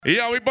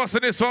Yeah, we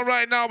busting this one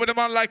right now with a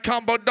man like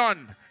Kambo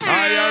done.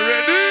 Are you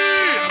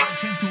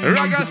ready?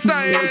 Ragga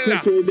style. Can't work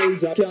for 2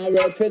 bills. Can't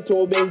work for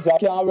 2 bills.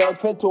 Can't work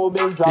for 2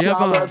 bills. Can't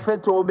work for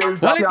 2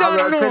 bills. Can't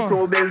work for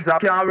 2 bills.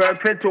 Can't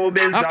work for 2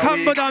 bills. A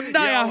Kambo done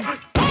dire.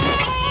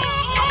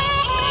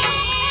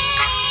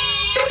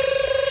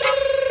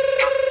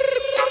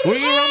 We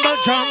rumble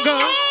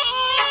jungle.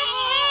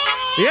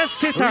 Yes,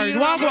 Sittard,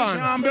 Wagwan.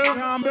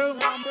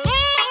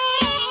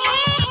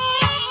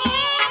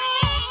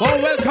 Oh,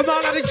 welcome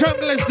all of the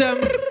junglers, them.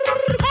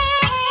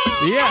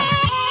 Yeah.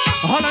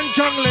 Holland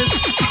junglers.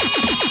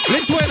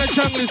 Lithuania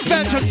junglers.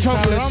 Belgium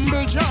junglers.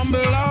 Rumble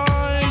jumble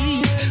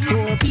life.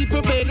 Poor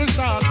people pay the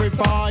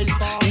sacrifice.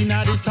 In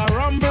this a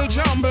rumble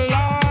jumble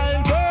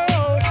life.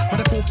 Oh, but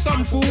I cook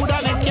some food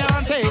and it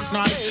can't taste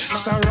nice.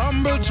 It's a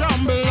rumble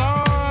jumble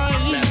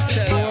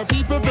life. Poor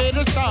people pay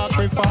the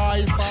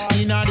sacrifice.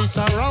 In this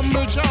a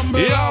rumble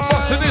jumble life. Yeah,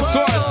 busting this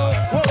one.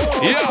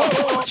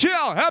 Yeah.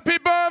 Chill. Happy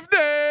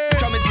birthday.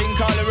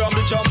 Call the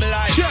rumble jumble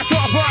life. Check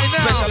up right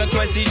now. Special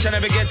request each and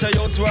every ghetto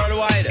youths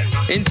worldwide.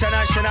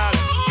 International.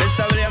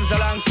 Mr. Williams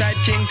alongside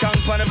King Kong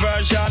on the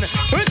version.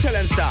 We tell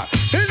them stop.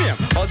 In here.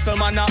 Hustle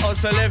man a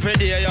hustle every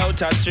day out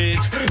the street.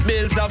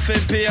 Bills off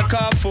it pay,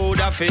 car food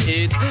off it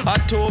eat. A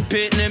 2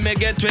 pitney me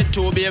get with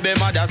 2 baby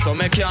mother. So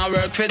me can't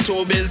work for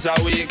 2 bills a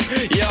week.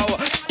 Yo.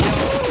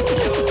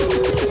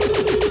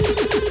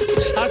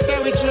 I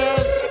say we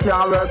just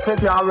can't work for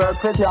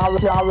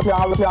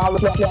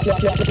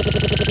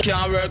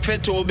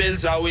 2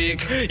 bills a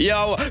week.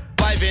 Yo,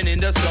 vibing in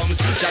the slums.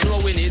 Jah know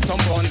we need some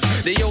funds.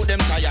 The youth them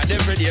tired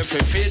every day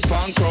for feed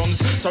pan crumbs.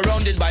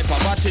 Surrounded by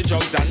poverty,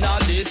 drugs and all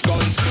these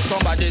guns.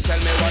 Somebody tell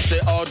me what's the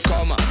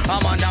outcome. A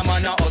man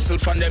a hustle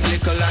from them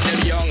little and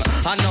them young.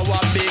 I know a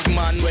big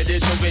man with the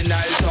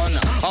juvenile ton.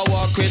 I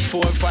walk with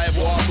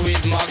 4-5, walk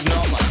with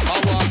Magnum. I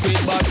walk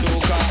with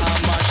bazooka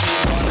and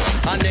machine gun.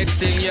 And next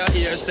thing you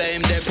hear say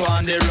him dep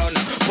on the run.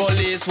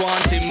 Police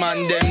want him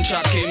and them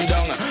track him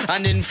down.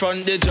 And in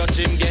front the judge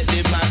him get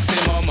the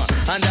maximum.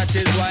 And that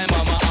is why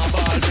mama a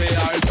ball for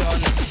her son.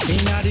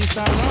 Inna this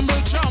a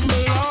rumble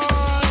jumble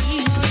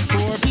life.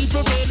 Poor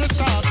people pay the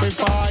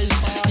sacrifice.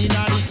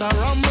 Inna this a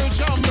rumble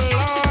jumble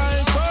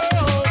life.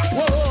 Whoa,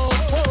 whoa,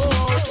 whoa,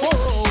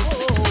 whoa.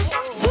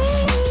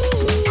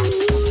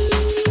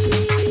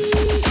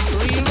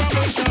 Real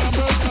rumble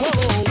jumble.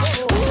 Whoa.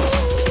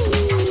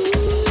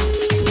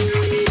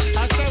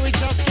 I say we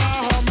just can't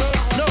humble.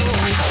 No.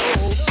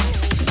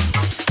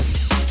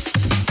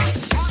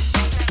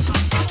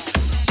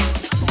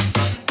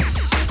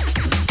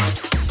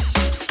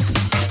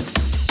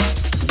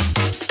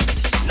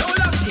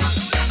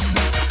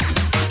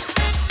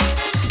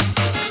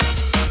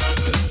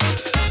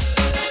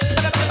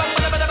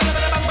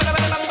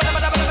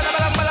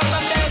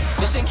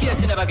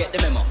 Get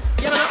the memo.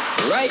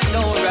 Right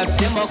now, Ras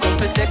demo come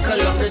for second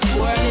up the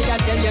score. Me I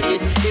tell you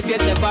this, if you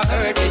never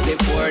heard it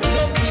before.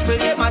 No people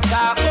them a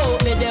talk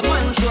about me, them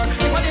unsure.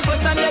 If I the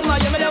first time them a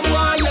you me them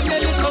want, you me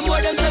little more.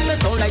 Them tell me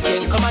sound like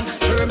Jane Command,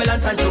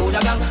 turbulence and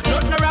shoulder gang.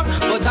 Nothing a rap,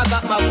 but I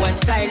got my one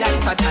style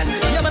and pattern.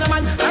 Yeah man,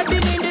 I've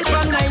been in this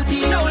from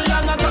 19. No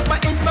long I got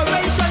my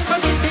inspiration from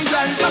City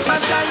and Papa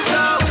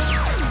Sanso.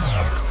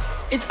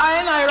 It's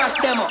I and I Ras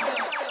demo,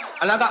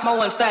 and I got my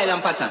one style and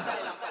pattern.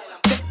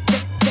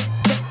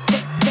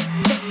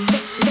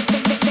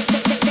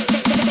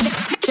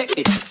 Check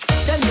this.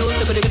 Tell those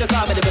the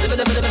car, the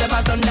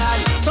fast on that.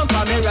 Some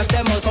call me Ras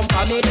demo, some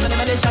call me the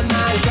national.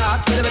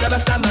 Shots with the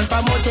best man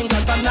from Mountain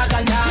and from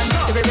Nagaland.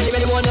 If you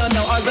really wanna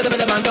know, I'll go to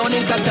the man down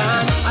in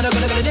Catan. And I'm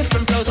gonna get a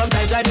different flow.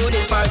 Sometimes I do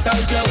this fast or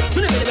slow.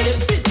 Do the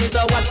business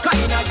or what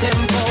kind of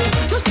tempo.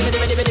 Just give me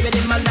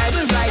the man, I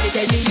will ride it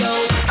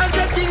anyhow. I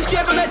set things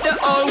straight for make the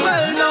all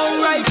well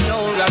known right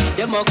now. Ras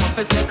demo come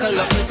for circle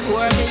up the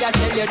score. Me I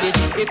tell you this,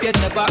 if you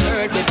never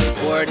heard me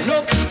before.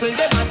 No people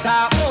them a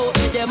talk, oh,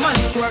 them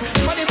unsure.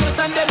 For the first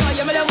time them a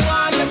you me them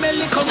want, you me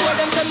little more.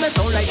 Them tell me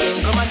sound like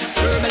Jane Command,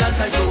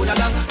 turbulence and shoulder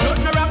gang.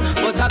 Nothing a rap,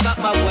 but I got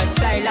my one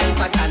style and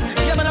pattern.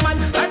 Yeah man,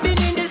 I've been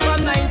in this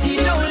from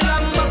 19 no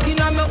long. Back in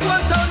on me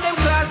old town, them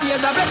class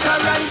years a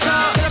veteran. So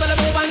get up on the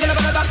move and get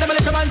up on the back. Them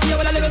militia man see you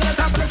when I live in the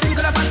top. When I sting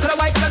to the fat, to the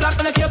white, to the black.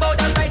 When I care about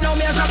that right now,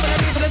 me a shop. When I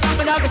beat to the top,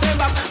 and I'll get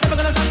back. Never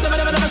gonna stop,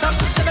 never stop.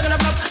 Never gonna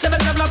flop, never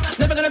gonna flop.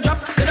 Never gonna drop,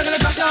 never gonna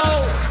drop. No.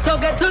 So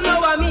get to know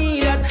I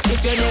mean that.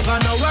 If you never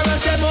know where I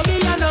say, me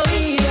I know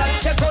idiot.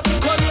 Check out the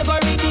code, never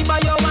read it by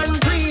your one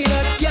breed.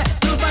 Yeah,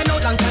 you'll find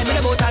out long time in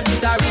the boat and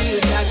this a real.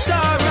 That's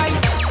alright.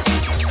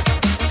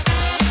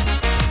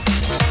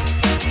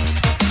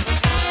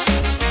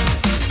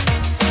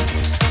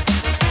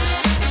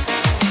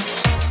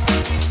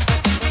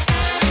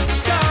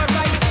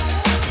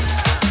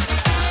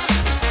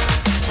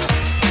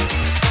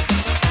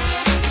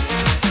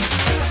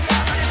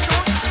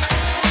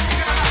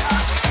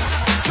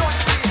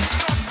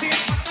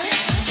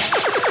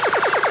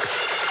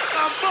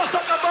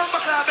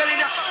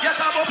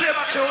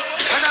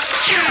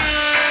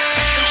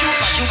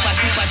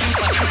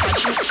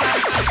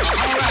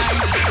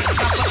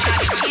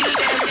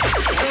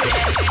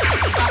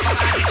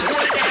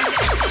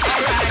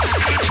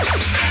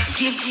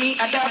 give me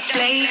a dub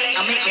plate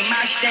and make me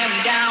mash them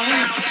down.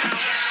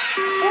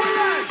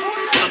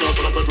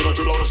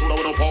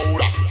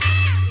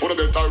 Wanna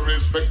better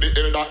respect the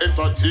elder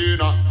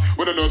entertainer.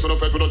 When the nurse on the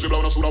pet with a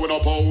dribble on a soda with no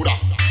powder.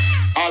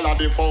 All of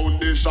the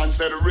foundation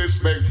said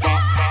respect for.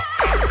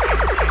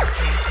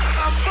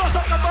 Bust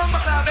up the bomb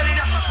clap, belly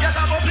now. Yes,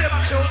 I'm gonna play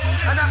back show.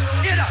 And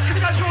hear that, this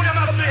is a tune I'm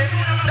gonna play.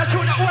 The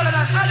tune that older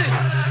than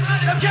Alice.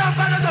 Them can't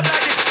find us up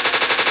like this.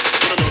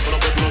 When the nurse on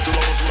the pet with a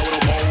dribble on a soda with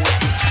no powder.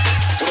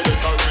 Wanna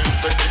better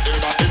respect the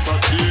elder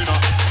entertainer.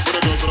 When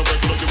the nurse on the pet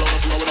with a dribble on a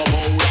soda with no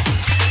powder.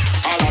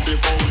 All of the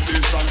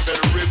foundation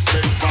said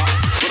respect for.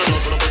 When the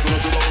nurse on the pet with a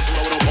dribble on a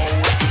soda with no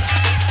powder.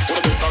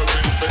 Wanna better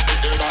respect the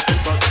elder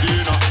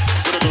entertainer.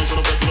 When the nurse on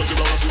the pet with a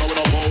dribble on a soda with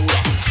no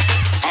powder.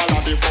 All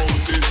of the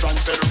foundation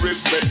said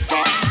respect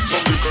for.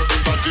 Some people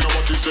think that you know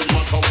what is the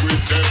matter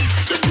with them.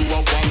 They do a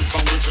one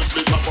song which is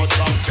lit up a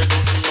top. They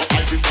don't know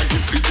I feel like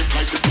it, feel it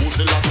like it goes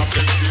a lot of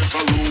them face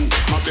a rule.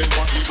 And then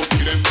what people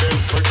feel them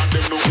best friend and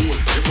them no whole.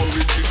 They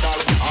original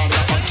and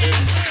that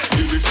again.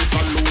 Lyrics is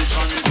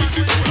solution with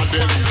the two of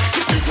them.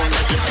 If they want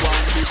like they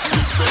want this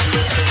respect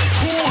let them.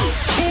 Cool,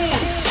 cool.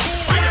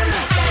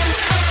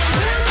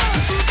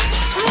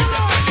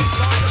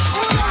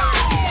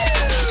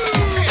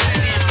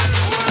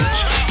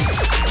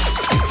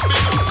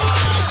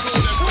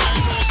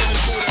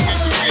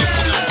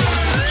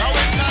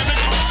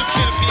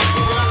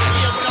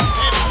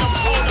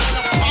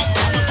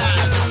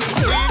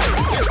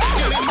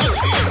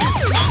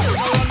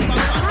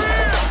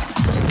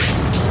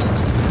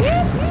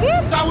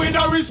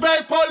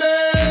 Respect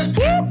police.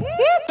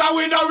 That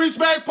we no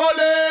respect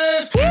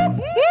police.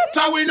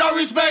 That we no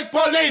respect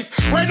police.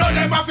 We know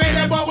them a feel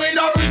it, but we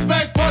no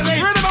respect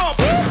police.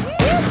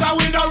 That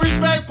we no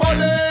respect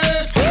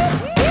police.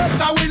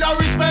 That we no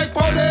respect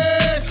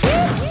police.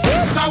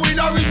 That we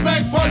no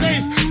respect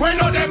police. We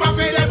know them a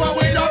feel it, but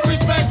we no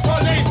respect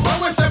police. But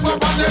we step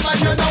up on them and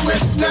you know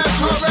it's not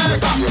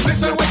correct.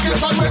 Listen wicked,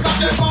 but we got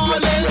them all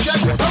in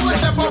check. But we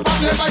step up on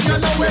them and you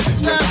know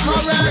it's not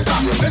correct.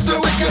 Listen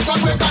wicked, but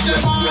we got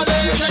them all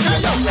in check.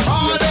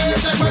 All in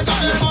check, we got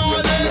them all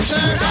in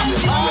check.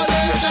 All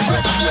in check, we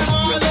got them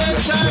all in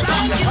check.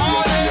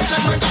 All in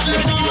check, we got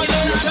them all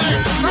in check.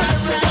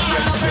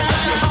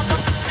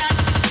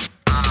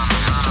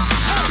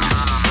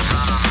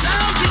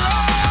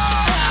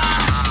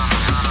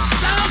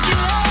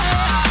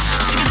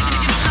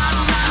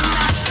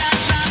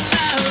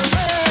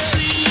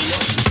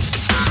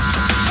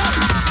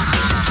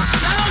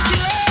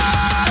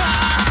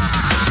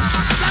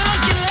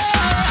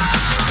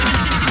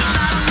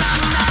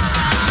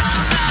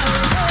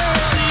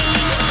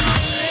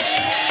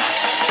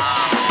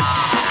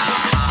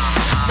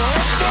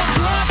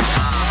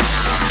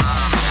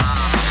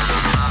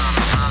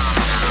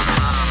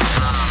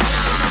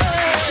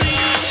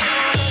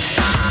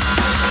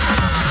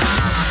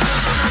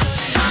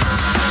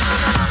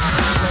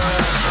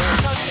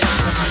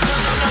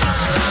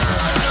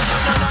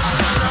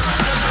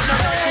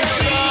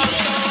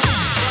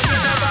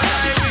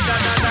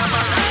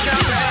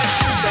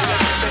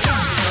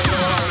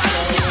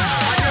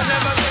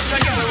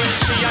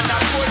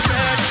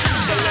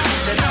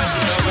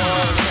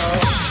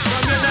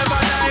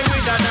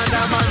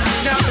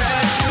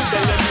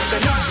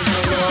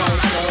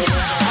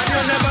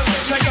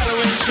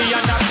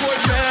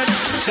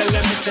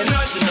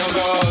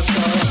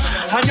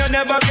 And you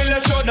never kill a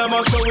show, no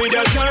more so with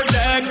your third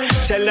leg.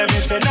 Tell them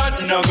it's a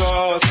nothing no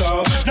go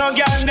so. No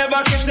girl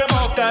never kiss him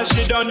off that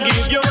she don't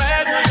give you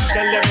head.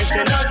 Tell them it's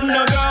a nothing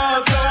no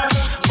go so.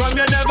 From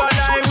you never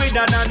lie with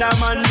another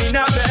man in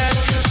a bed.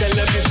 Tell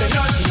them it's a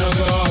nothing no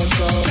go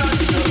so.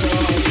 Nothing no go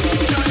so.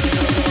 Nothing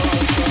no go so.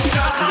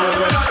 Nothing no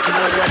go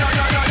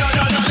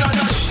so.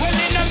 Well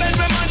in a bed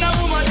where man and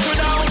woman should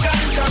have got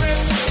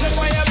caressed. Look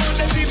why about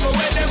the people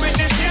where they with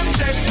the same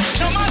sex.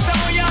 No matter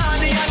how you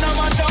honey and no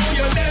matter how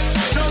you less.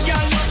 No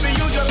girl not for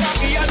you just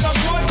cocky as a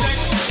cortex.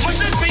 But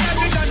this be a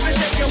bit that we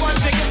shake you want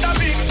to get a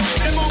mix.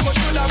 The mama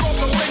should have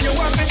woke up when you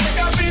want to take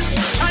a piss.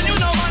 And you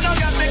know man no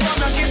girl make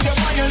come and kiss you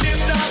on your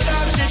lips. After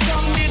she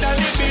tongue did a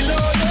little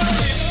below the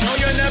lips. No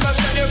you never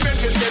tell your friend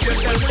to save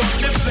yourself from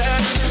the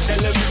bed.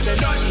 Tell them it's a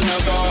nothing no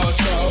go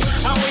so.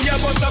 And when your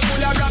butts are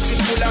full of rocks,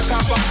 it's full of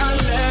copper and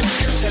lead.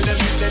 Tell them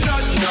it's a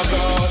nothing no go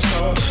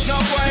so. No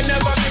boy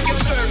never make it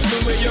serve to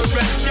where you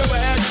rest your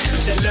head.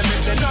 Tell them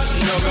it's a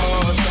nothing no go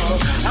so.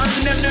 And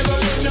them never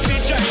put to be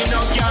trying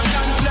out young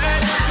and play.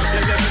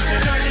 Tell them it's a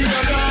nothing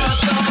no go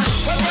so.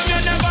 But when you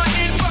never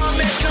inform,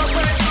 make no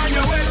price on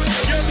your way.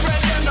 Your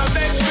friend them no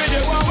vex with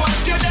you and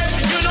want you dead.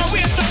 You know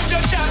we touch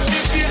your shot,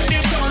 this face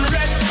this on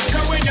red.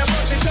 Cause when you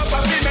bust it up,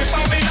 I feel me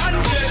Babylon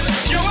dead.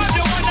 You have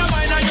the one of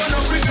mine and you no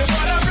quick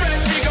for the bread.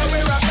 Figure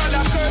where I call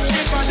a curse,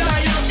 if I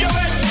die up your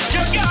head.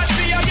 You can't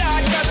be a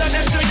yard, cause the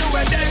next to you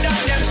are dead.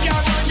 And them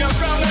can't run you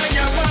from when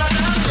you're born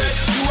and bred.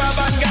 You have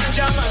a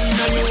ganja man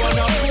and you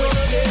wanna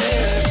fool.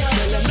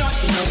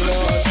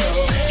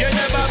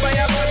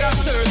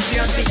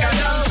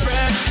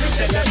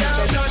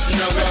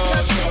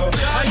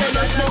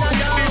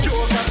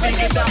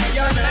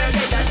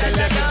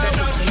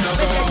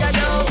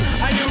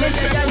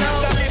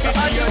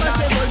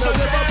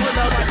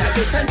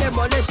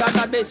 demolition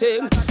that me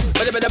sing.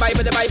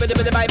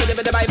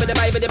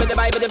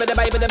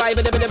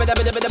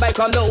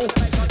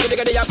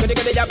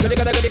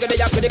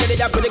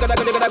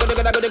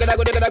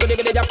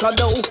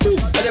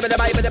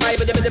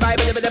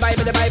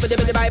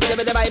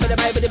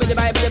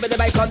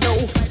 Come now.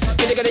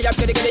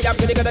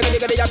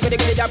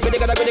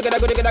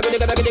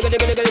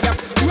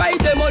 Right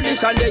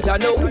demolition day you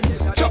know.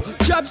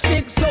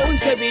 Chopstick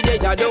sounds every day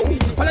you know.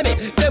 Follow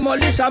me.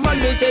 Demolition man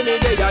me say me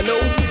day you know.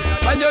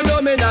 And you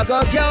know me not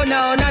go kill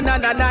now.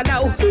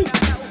 Now.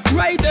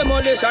 Right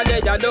demolition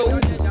day you know.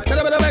 Tell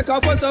them the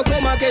microphone to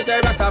come and catch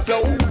the rasta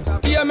flow.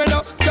 Hear me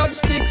now,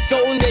 chopstick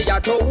sound they a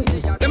toe.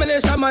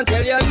 Demolition man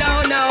tell you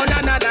now.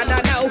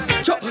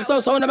 No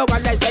sound of a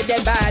one like said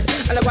them bad,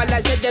 and the one like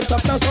said them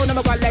tough. No sound of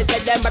a one like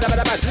said them bad.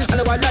 And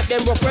the one like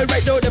them rock well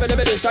right now. The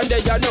demolition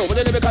they you know.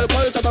 The lyrical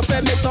culture of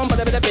them make some, but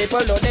the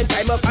people know them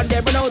time up and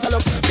them pronounce a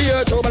look.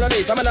 Beer to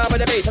melody, some of them with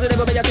the bass, and they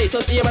never be a face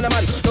to see him and the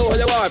man. No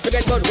holy war,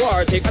 forget good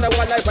war. Take on the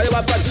one life while you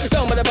have fun.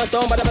 Down by the bus,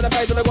 down by the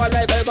price of the one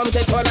life. Come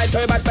take one life,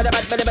 turn bad.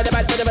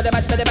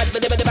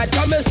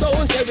 Come and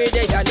sounds every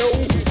day, you know.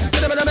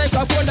 Tell them the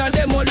microphone and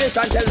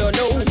demolition tell you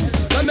no.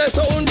 Come and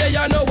sound day,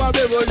 you know, and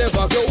we will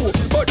never go.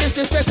 But this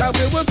is better,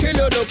 we will kill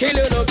you, no.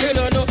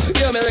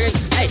 Hear me ring,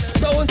 hey,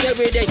 sounds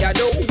every day, you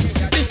know.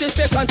 This is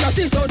the contract,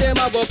 this how them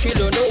a go kill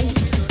you, no.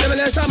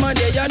 Demolition man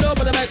day, you know,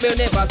 but the mic will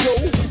never go.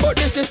 But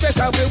this is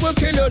better, we will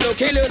kill you, no.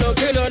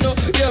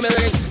 Hear me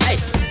ring, hey,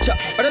 chop,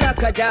 but the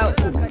knock it down,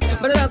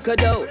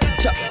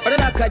 chop, but the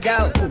knock it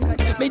down.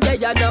 Me day,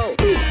 you know,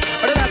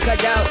 but the knock it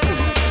down.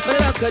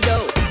 But I could do,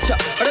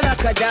 but I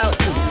could do.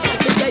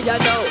 Me you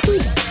know.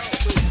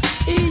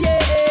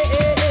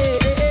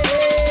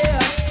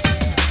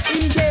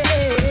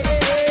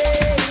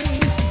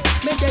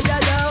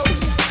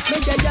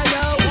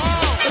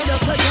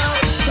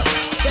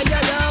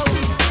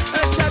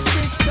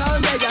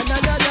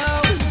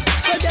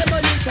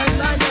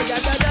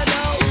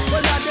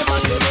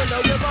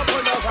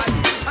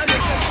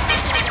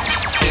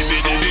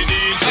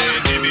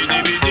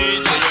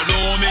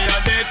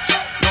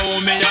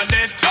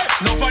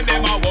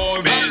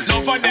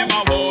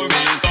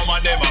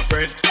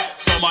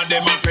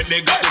 Them a friend,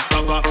 they got the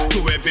stopper. To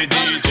every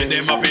DJ,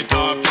 them a be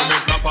talk to me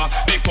proper.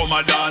 They come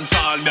a dance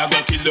all, me a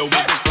go kill you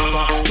with the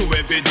stopper. To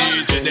every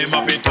DJ, them a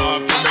be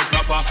talk to me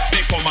proper.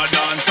 They come a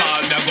dance all,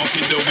 me a go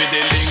kill you with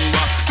the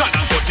lingua. Can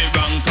I cut the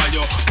rank,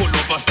 you full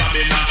up a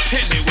stamina.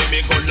 Anyway,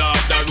 me go love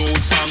the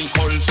roots and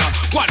culture.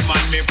 One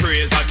man me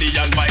praise at the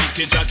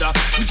almighty Jaja.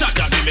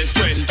 Jaja give me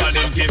strength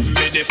and him give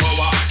me the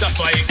power. That's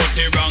why he cut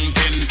the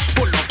ranking,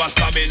 full up a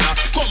stamina.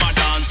 Come a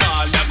dance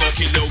all, me a go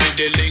kill you with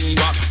the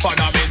lingua.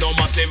 Father me no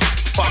massive.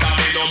 Follow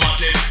me no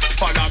massive,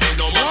 and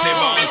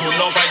to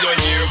love how you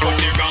hear, cut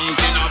the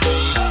ranking a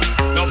boom.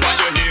 Love how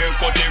you hear,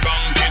 cut the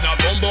ranking a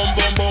boom,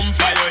 boom.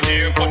 How you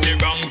hear, cut the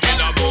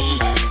ranking a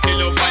boom. He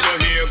love how you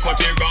hear, cut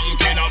the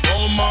ranking a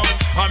boom.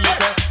 And me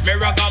say, me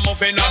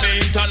ragamuffin a me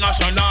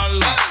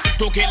international.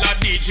 To kill a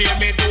DJ,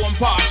 me do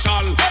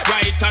impartial.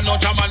 Right and no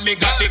jam and me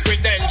got the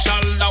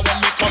credential. Now when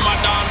me come a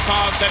dance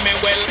hall, say me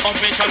well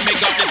official, me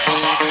got the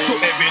power. To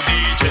every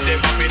DJ, they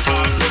want me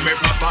talk to me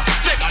proper.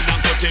 Second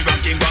and cut the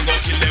ranking, go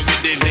kill them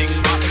with the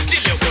lingua.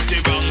 Till you cut the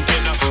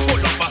ranking,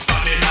 full up a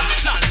stamina.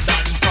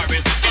 London,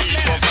 Paris,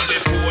 Eco,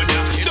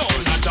 California. Down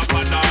to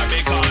Japan,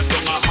 America, down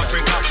to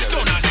Africa.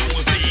 Down to New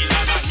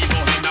Zealand,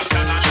 even in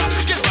Canada.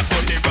 Yes, I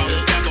cut the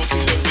ranking, go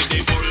kill them with the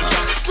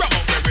vulture. Ram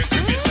up every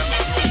creepy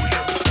summer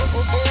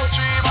road.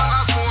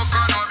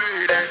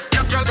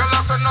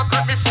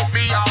 Let me fuck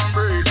me and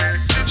breathe.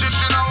 She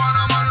don't want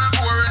a man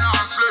before he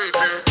not sleep.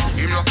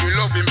 Him not feel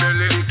love him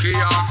belly, he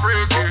can't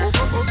breathe.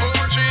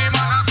 OG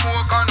man a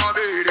smoke and a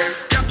beat.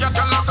 Your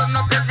girl up and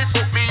let me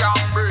fuck me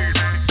and breathe.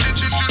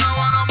 She don't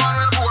want a man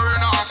before he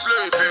not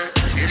sleep.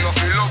 Him not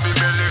feel love him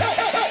belly.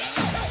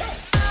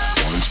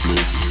 One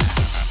split,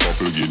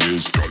 couple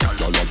guineas.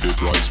 Girl up the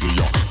price me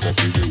a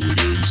couple the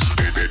winnings.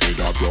 Head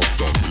a block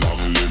down,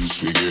 long limbs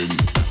swinging.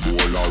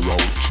 Bowl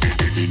around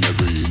in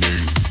every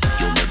inning.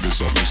 You make me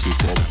something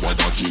stiff up, why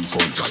that in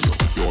front of you?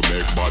 You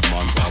make bad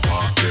man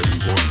papa, them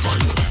gun for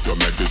you. You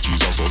make the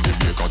Jesus on the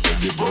baker, take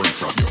the gun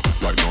from you.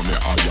 Right now me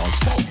alliance,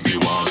 fuck me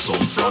want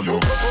some from you.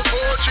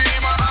 OG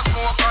man a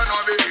smoke and a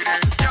beat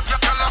it. You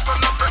love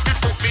and up, let me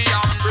fuck me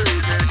and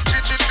breathe it.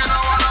 She don't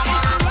want a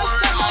man before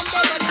he not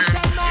sleep it.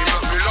 He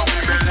love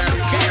me belly,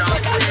 he can't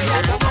breathe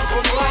it.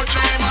 OG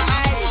man a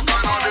smoke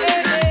and a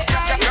beat it.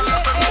 You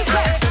love and up,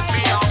 let me fuck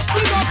me and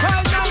breathe it.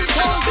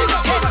 She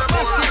don't want a man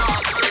before he not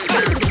sleep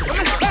it.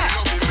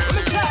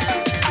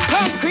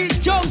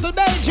 Concrete jungle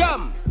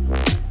Belgium.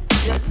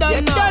 You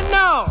done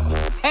now.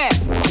 Hey.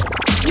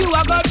 You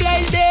are gonna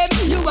blaze them.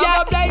 You are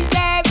gonna blaze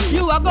them.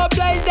 You are gonna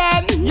blaze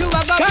them. You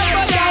are gonna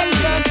blaze them.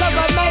 You're so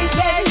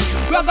amazing.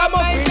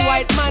 Ragamuffin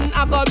white man,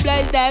 I gonna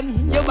blaze them.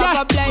 You are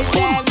gonna blaze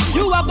them.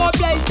 You are gonna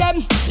blaze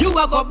them. You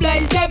are gonna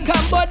blaze them.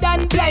 Kambo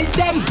and blaze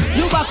them.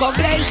 You are gonna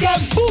blaze them.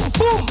 Boom,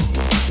 boom.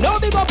 Now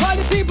big up all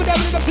the people that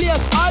in the place.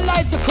 All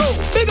lights are cool.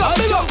 Big up,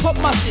 jump up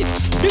massive.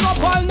 Big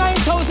up all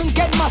 9,000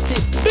 get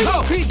massive. Big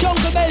up Concrete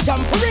Jungle Belgium.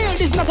 For real,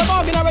 this not a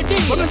bargain already.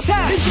 What I say?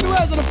 This is the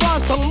words of the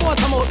fast tongue,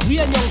 motor mode. We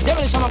and young,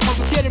 devilish, I'm a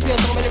complicated place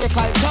on my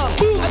lyrical tongue.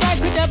 I like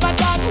with them, but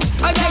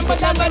I like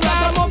with them, but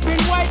I'm up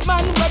in white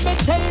man. When me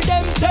tell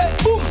them, say,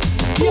 boom.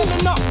 Hear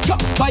me knock,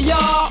 chop fire.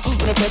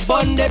 When if you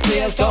burn the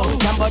place down,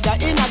 Kambo da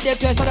in at the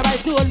place,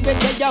 otherwise don't be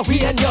dead, ya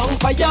we and young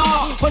fire.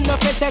 When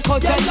if you take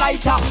out your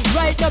lighter,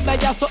 right up by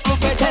just something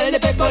for tell the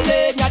people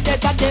live. Not dead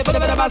that day, but the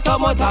better best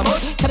of more time.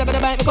 Tell the better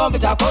make me come for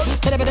taco.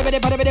 Tell the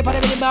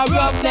better my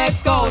rough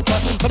next coat.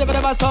 But the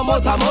better best of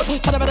more time.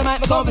 Tell the better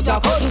make me come for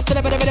taco. Tell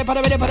the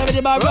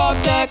better my rough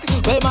neck.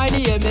 Well, my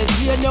name is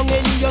Ian Young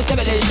Elios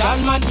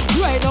Develation, man.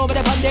 Right now, but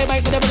the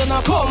pandemic, but the better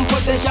not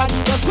competition.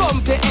 Just come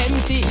for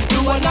MC,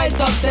 do a nice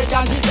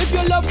obsession. If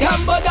you love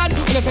Kambo, then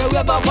if you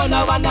ever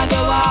wanna one and the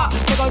war,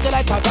 take out the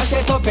light and flash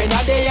it up in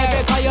the air.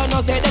 Because you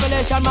know say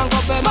Develation man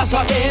come for mash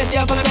up the AC.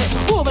 Follow me,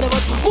 move the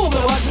wood, move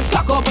the wood.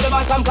 Cock up the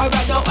bottom, come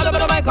right now. All over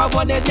the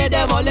microphone is the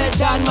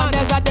demolition man.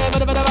 There's a day for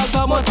the better man,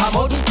 come on, time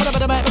out. For the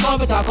better man, come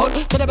for talk out.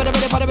 For the better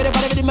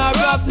my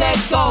rough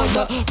next goes.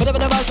 For the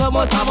better man, come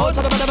on, time out.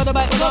 For the better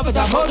man, come for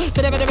talk out.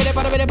 For the better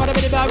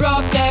my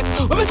rough neck.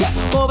 When we say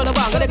move the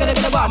bang, get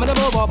the bomb, and the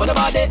move up on the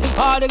body.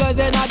 All the girls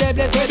in the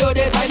place, we do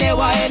this tiny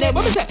wine.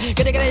 When we say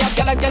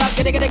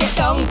get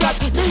down flat.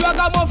 The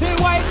ragamuffin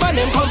white man,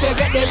 him come to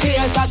get the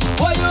beer shot.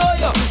 Oh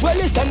yo, well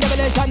listen,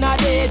 Develation a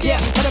DJ.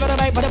 Tell the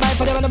mic, put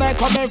the mic,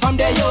 coming from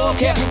the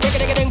UK.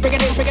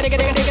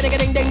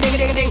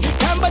 Ding.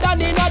 Kambo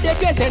down in the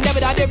place, and never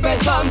that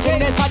different something.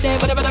 That's a day,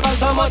 but the better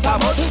some more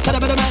time out. Tell the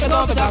better mic,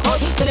 go for that out.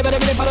 Tell the better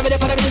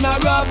my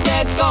rough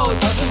next goes.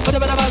 But the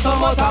better some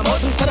more time out.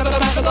 Tell the better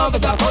mic, go for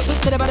that out.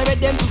 Tell the better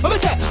with them. When we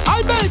say,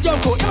 I'll Belgium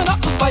cook, you know,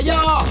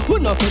 fire. Who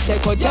know if you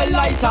take out your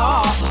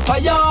lighter?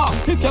 Fire.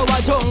 If you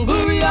want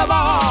jungle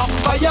river,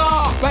 fire.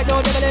 Right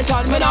now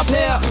Develation, me not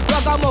play.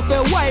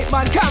 Ragamuffin white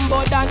man,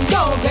 Kambo down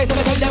down. Play so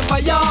me tell them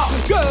fire.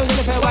 Girls in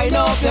the fair, wind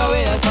up your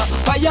waist.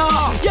 Fire.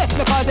 Yes,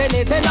 me causing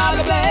it in all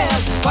the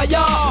place.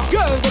 Fire.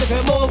 Girls in the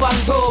fair, move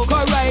and go.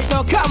 Cause right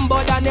now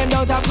Kambo down them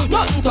don't have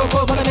nothing to go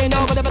for them. They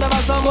know but the better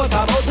have some more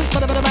time out. So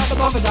the better make the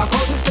coffee talk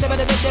out. So the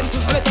better with them, so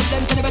the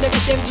them, so the better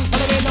with them. So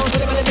the know, so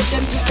the better with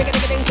them. Take it,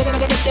 so the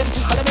better with them.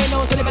 So the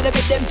know, so the better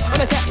with them.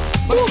 When I say,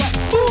 boom,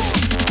 boom.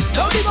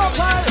 Don't give up,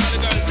 man.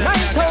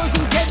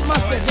 9,000 get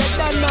masses, you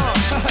don't know.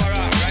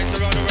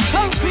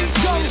 Concrete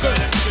jungle,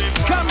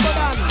 Kambo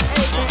down,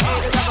 a.k.a.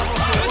 the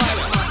Ragamuffin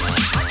white man.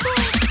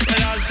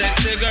 Well, all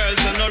sexy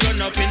girls and no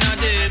run up in a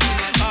days.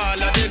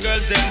 All of the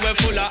girls, them were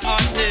full of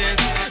hot days.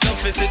 Don't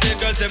see the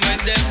girls, them when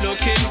them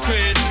looking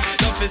crazy.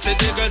 Don't see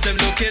the girls, them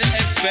looking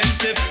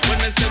expensive. When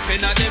I step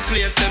in at the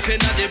place, step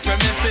in at the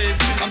premises,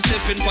 I'm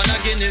sipping on a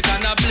Guinness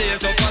and a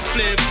blaze up a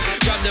spliff.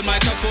 Grab the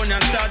microphone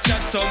and start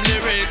chat some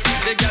lyrics.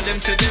 They got them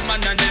to the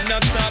man and them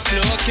not stop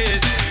no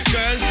kiss.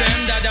 Girls them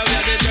dada, we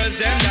are the girls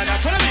them dada.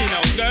 Follow me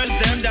now. Girls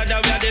them dada,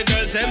 we are the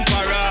girls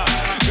emperor.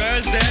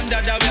 Girls them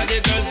dada, we are the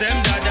girls them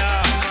dada.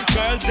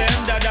 Girls them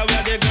dada, we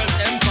are the girls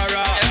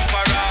emperor.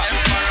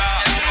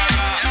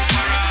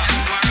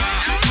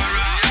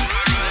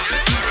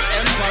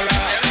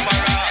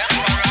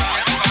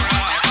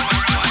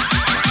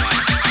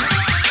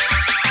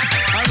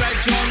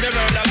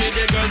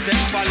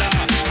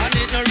 And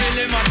it no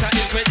really matter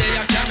if we're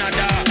there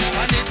Canada,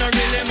 and it no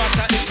really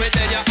matter if we're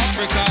there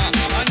Africa,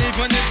 and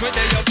even if we're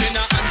there up in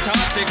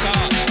Antarctica.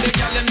 The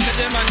girl them see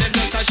them and them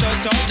just a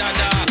shout out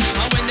dada,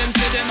 and when them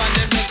see them and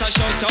them just a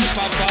shout out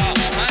papa.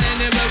 And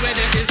anywhere where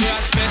there is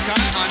respect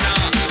and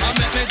honor, and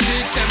make me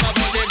teach them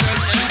about the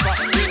girls emperor.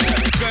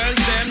 Girls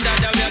them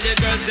dada, we are the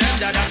girls them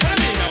dada. Follow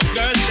me now.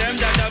 Girls them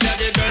dada, we are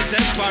the girls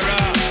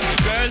emperor.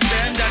 Girls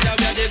them dada,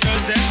 we are the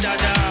girls them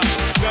dada.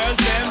 Girls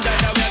them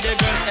dada, we are the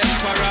girls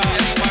emperor.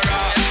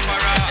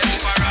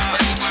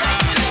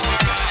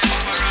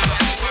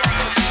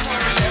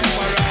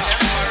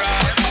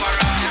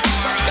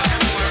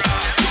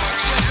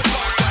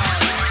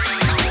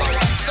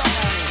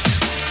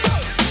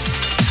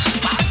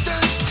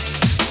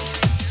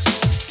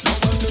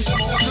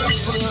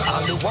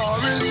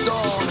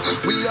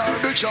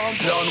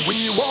 Champion,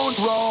 we won't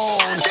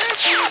round.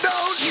 If you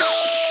don't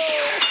know,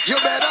 you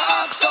better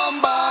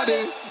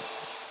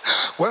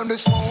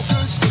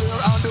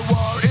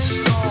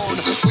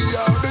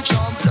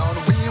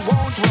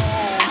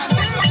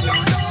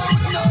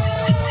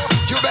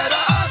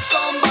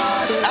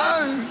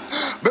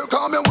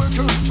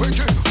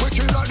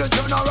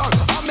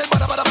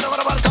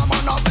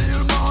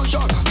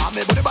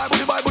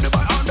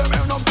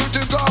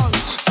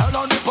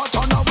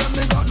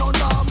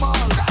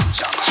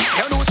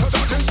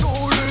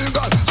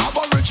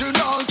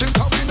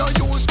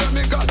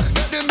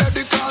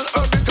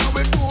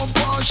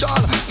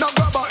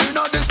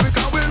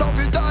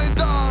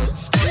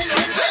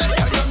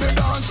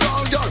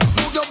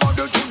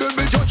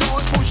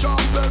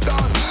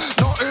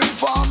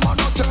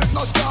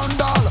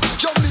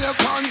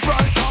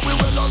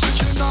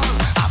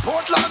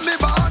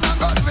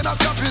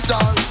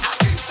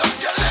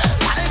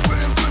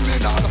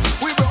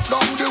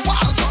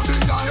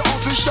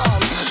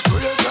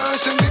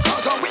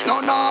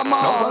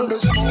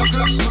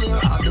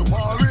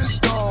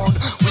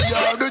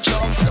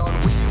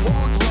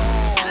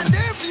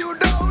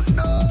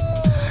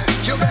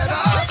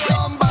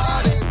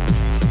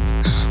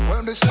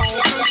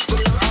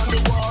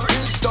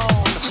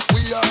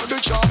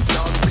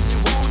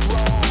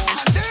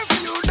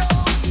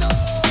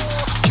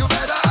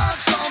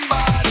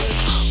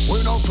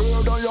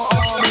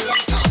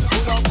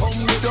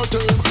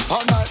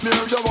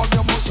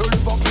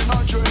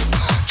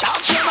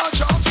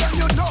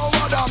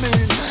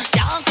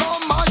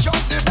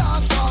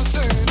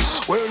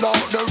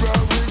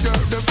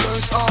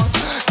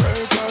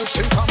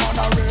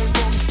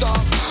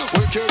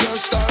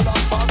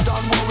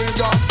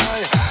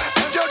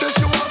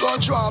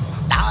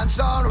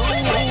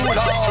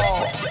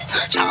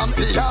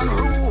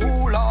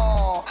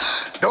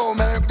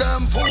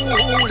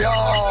rule,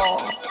 yo.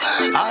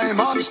 I'm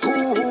on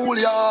school,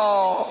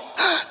 yo.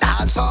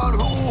 Dance on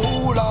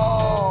rule,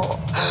 yo.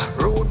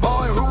 Rude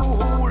boy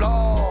rule,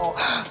 yo.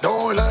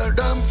 Don't let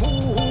them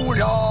fool,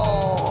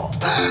 yo.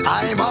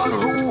 I'm on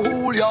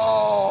rule,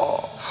 yo.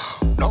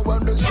 Now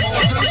when the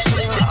smoke is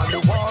clear and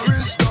the war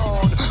is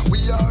done, we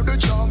are the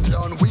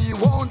champion, we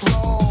won't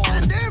run.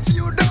 And if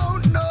you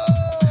don't know,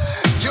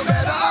 you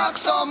better ask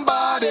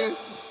somebody.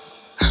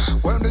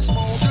 When the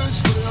smoke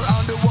is clear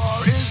and the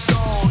war is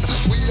done,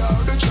 we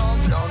are the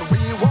champion,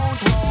 we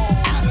won't run.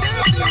 And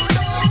if you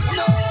don't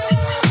know,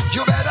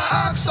 you better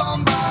ask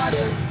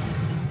somebody.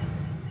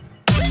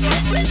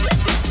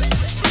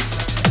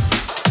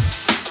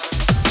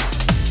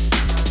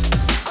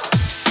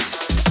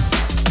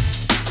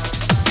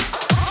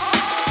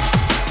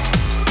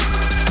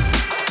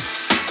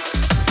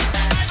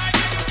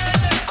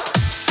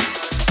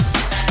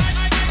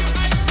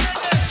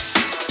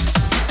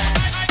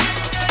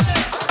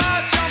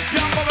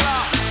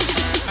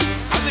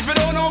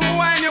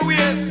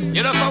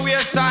 You just a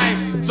waste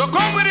time. So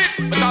come with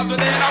it, because we're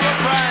in our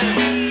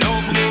prime.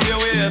 Don't move your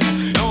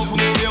waist, don't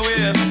move your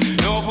waist,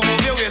 don't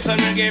move your waist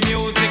and reggae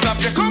music up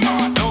your come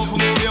on. Don't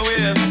move your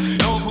waist,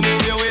 don't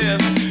move your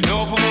waist,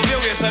 don't move your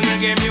waist and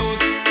reggae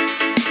music.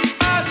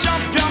 Ah,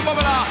 champion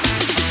bubbler.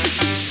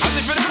 As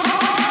if it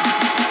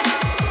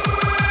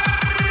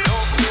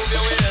don't move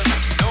your waist,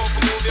 don't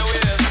move your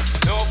waist,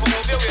 don't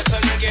move your waist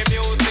and reggae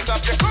music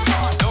up your come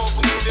on. Don't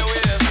move your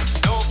waist,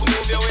 don't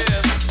move your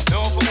waist,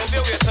 don't move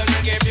your waist and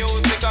reggae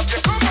music.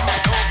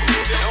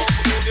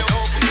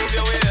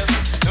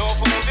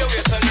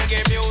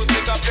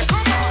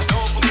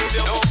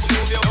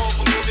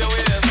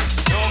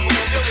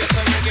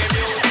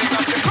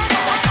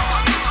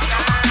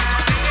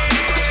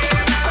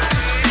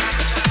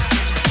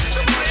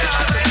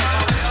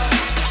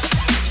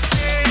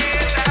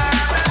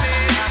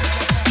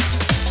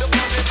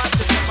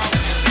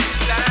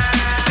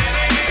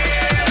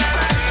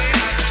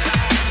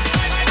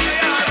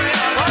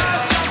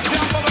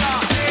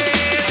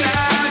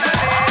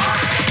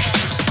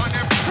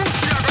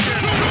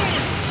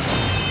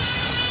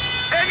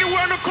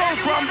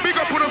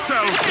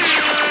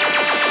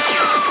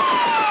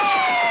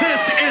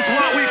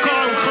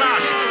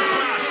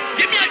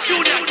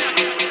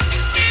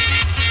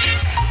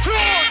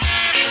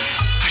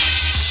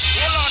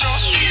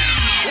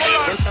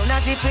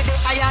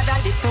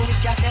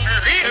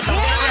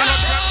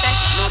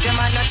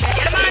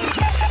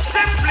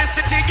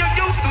 Simplicity, you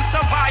used to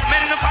survive,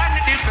 men find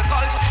it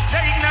difficult.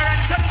 They're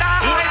ignorant and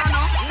die.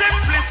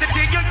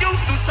 Simplicity, you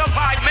used to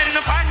survive, men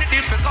find it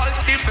difficult.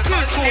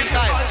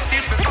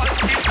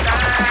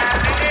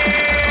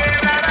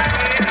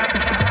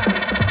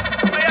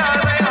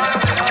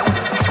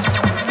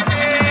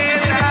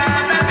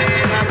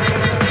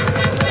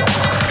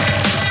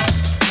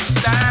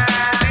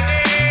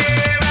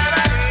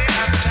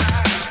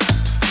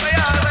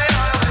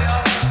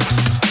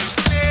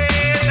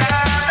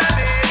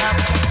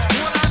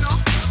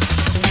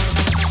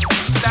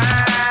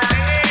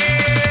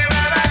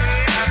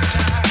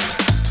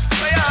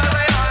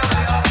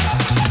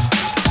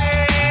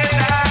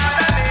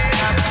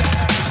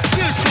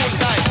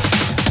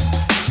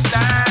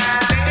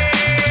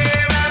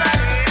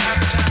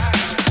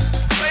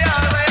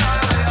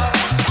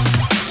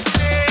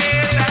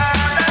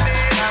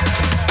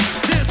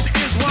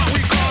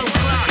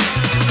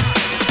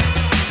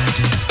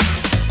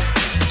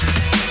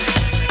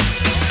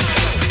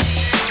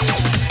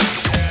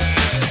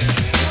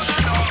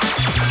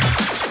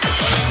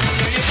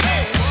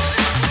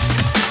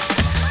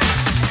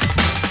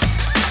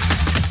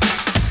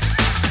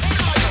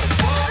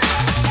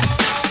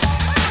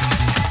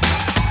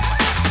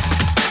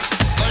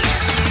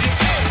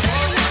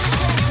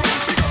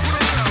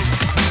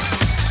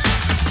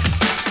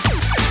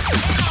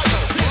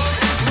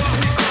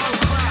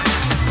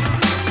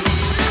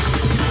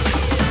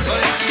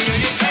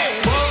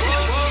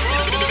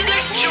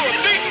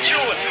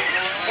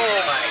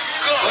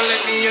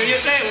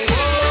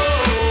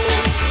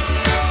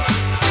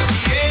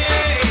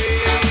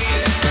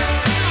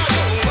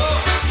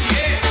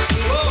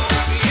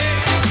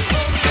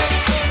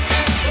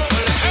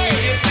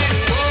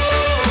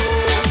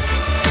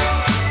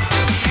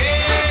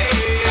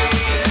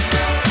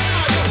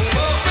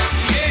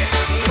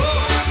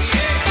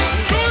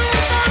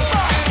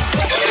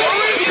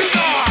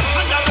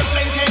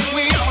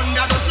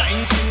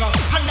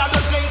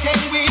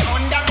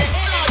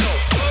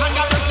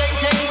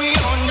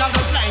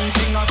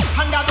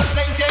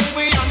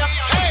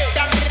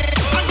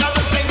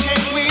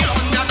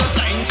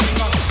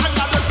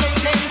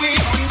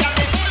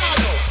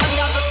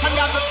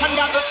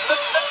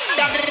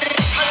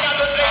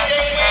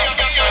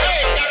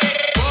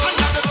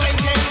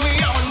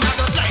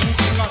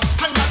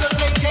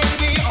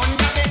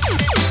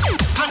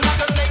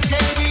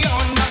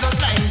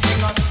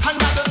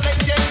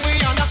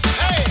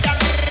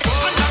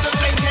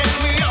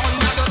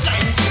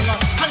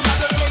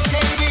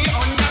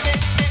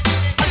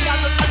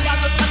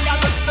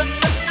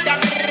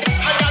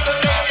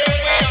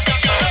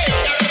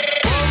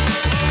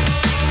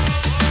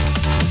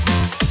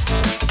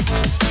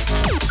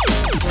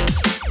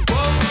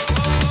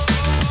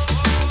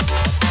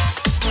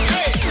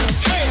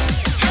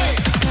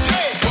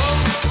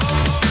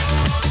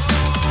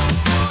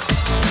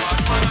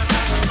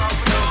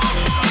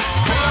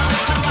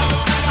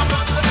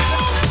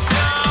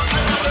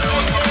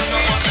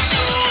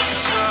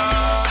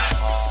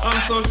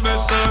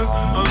 special.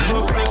 I'm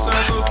so special,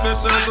 so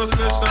special, so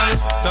special.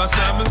 That's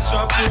why I'm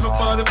strapped to my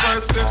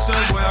 45 special.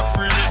 Boy, I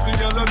pray if the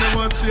girl and them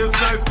want chase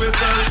like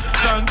fatal.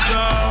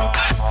 Ganja.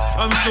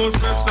 I'm so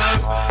special,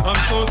 I'm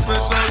so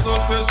special, so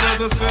special,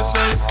 so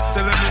special.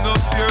 Tell them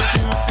enough fear,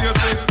 two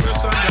fierce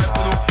expression. That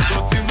no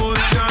Timon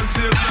can't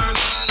chase her.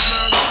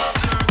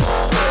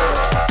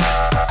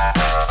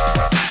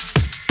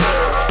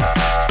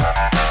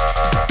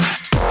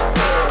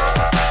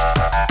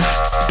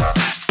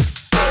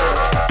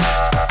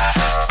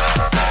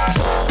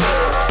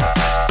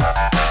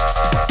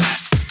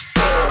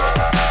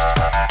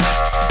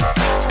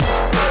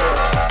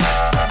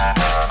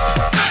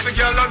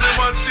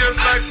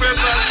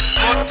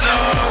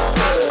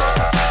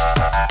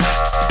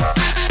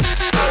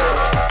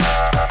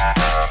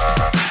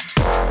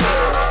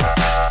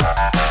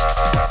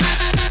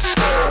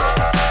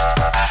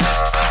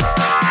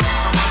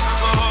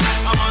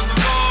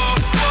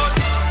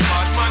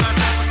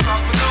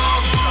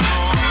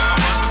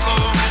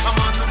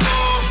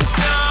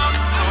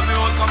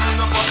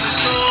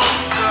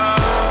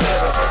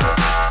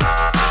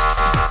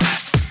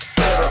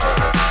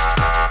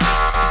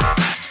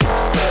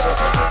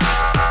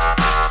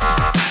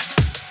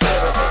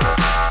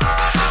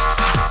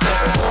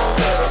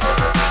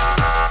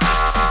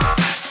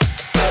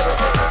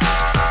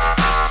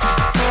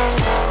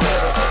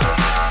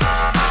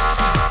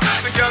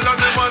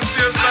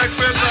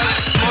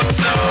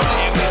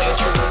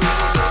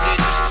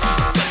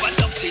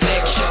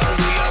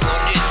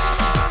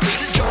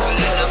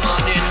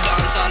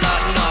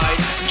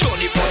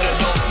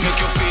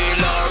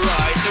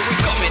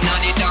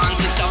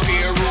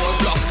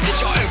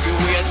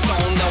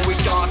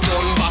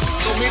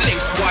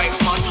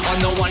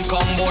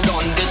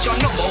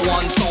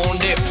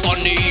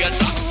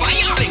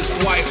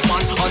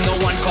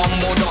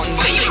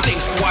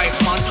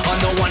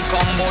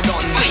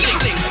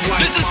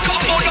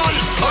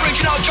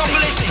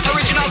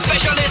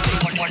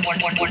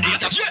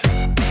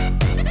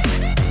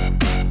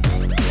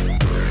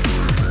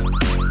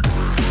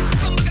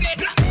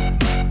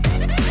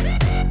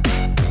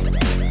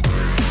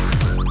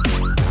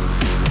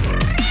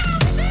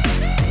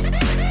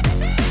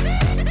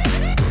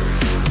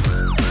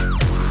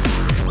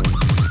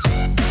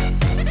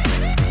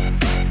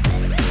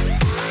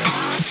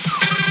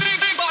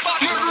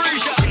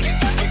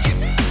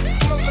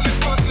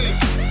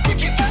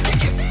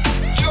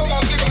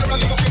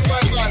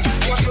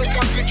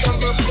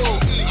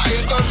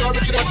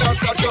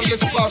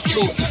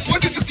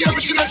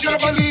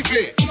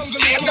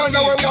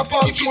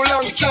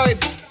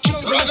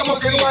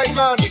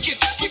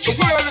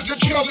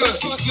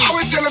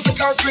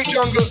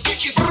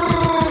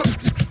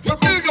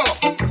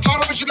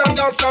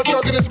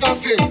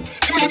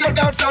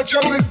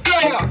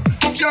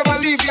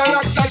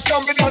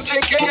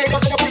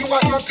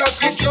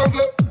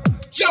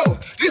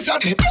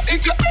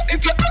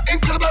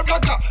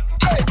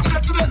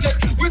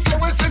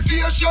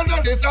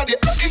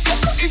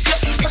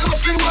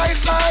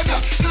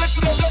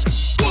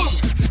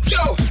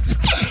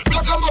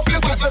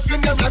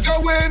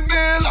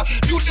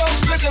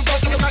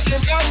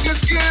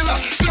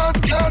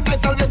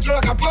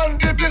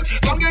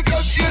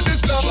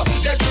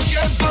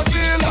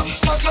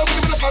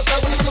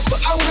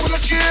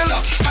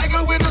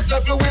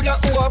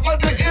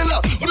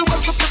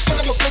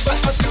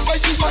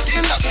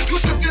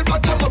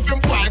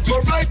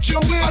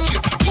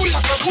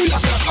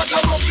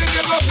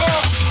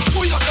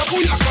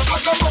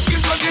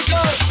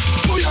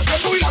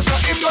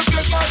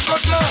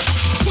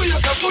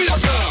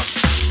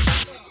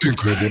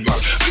 Incredible.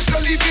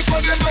 Mr. Lee, people,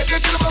 they might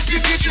get you about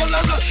 50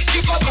 children.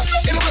 Keep up,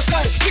 in my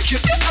style, make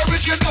it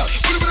original.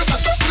 Put it with a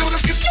back, put it with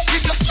a skip, with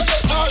the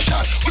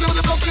marshal. Put it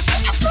with a bump, this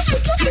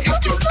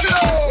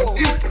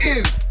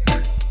is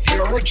the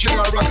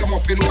original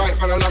Ragamuffin White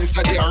Man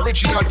alongside the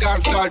original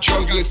dancehall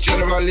junglist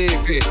General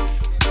Levy.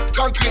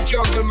 Concrete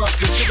jungle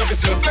master, shake up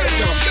yourself, bend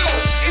down. Yo,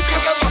 if you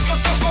ever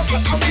bust up,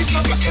 I'm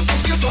eating up, if I'm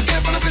still not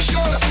able to be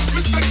sure.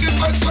 Respecting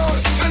my soul,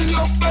 and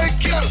love my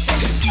girl.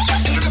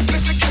 In the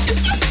place I get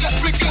it, that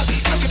wiggle.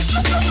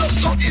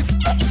 So it's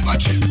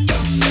watch it.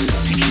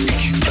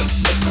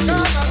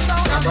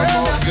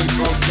 Ragamuffin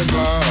comes to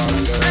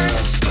mind.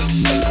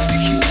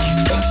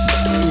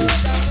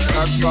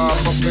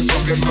 Ragamuffin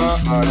comes to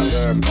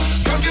mind.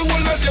 Can't you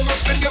all of them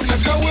spend them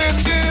like a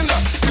windmill?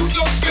 You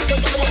don't fit them,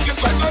 but I'm get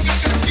my get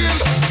the skill.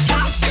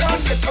 Dance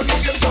can't let some of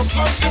them don't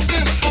come to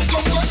bill. So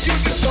what you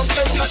did,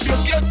 sometimes that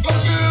just get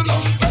fulfilled.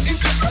 But in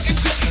the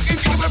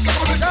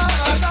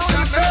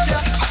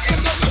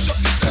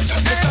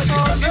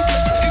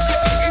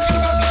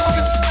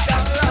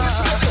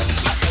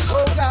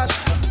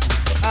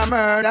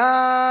murder,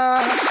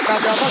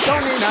 that of a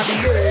son in the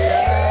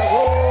air.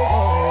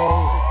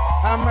 Whoa,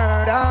 a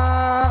murder,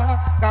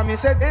 come me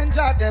say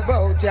danger the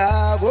boat,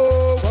 yeah.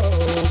 Whoa,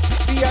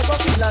 we a go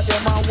kill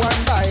them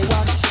one by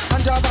one,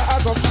 and Java a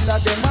go kill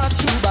them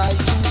 2 by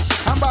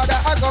 2, and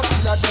Bada a go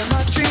kill them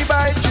 3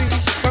 by 3.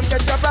 Come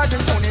get your brand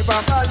and Tony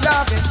Papa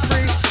loving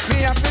free.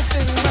 Me a fi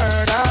sing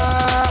murder,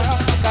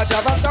 that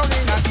Java sound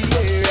in the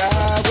air.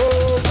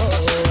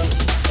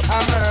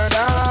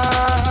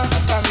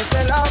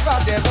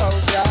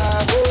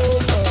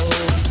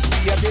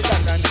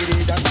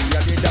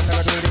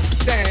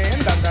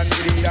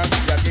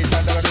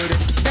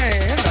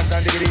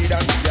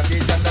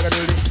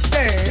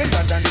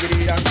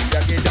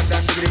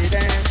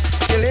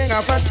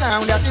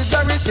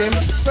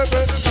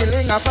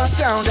 up a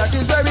sound that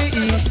is very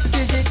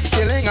easy.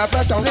 Killing up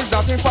a sound is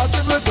not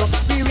impossible to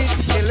be weak.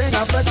 Killing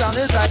up a sound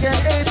is like an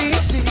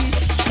ABC.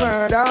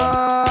 Murder,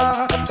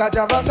 catch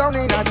up a sound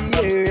in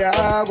the area.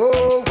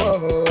 Whoa,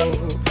 whoa.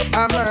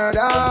 A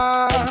murder,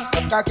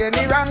 catch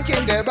any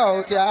ranking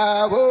about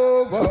ya.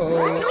 Whoa,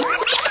 whoa.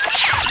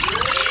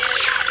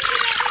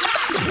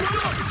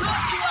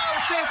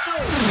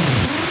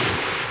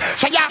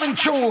 So you're in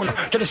tune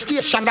to the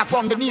station that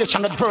from the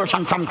nation, the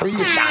version from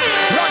creation.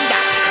 Run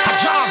that, a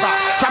Java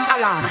from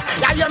Alan.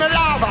 Yeah, you're the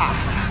lava.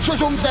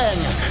 Suzum Zeng,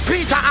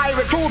 Peter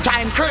Irie,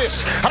 two-time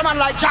Chris. And a man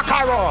like Jack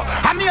Arrow.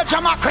 A Major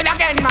Mackerel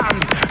again, man.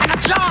 And a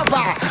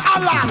Java,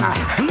 Alan.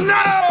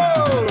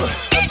 No!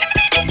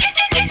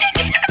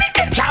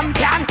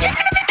 Champion.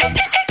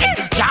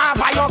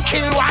 Java, you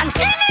kill one.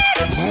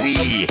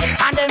 We.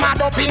 And them a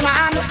dopey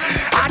man.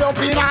 A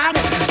dopey man.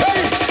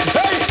 Hey,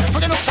 hey.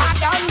 We're gonna start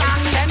down, man.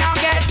 Then I'll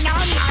get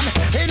none, man.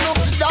 He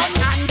looks done,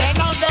 man. Then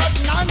I'll get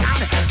none,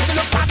 man. He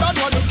looks hard on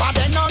money, but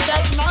then I'll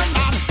get none,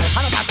 man.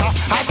 And I'm like,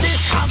 I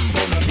this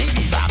Kambo, me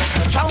that.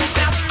 So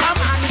clap,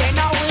 come on, then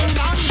I'll win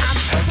none, man.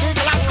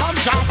 People have come,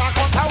 Java,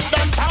 cut out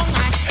them tongue,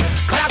 man.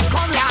 Clap,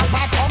 come,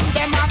 lava, come,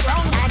 them a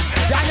wrong, man.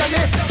 Yeah, you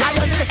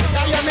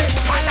me,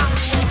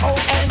 balance,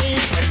 O-N-E.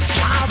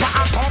 Java,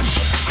 I come,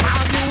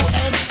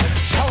 R-U-N.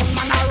 Sound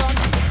man, I run.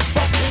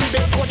 Fucking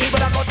big body,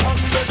 but I got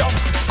tumbled up.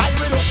 I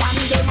will look on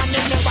them and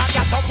they never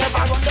get up,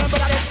 never run them,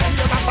 but I just come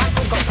to my back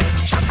to go.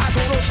 Shaka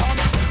to the sun,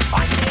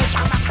 on the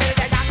Shaka kill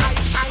them and I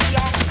shine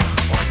young.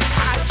 One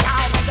time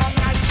chow, but don't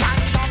I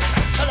shine young.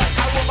 So let's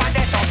go over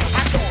this up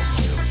and go.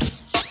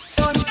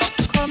 Run,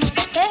 come,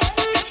 let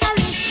me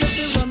challenge you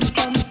to run,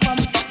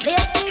 come,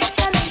 let me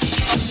challenge.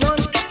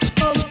 Run,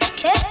 come,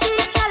 let me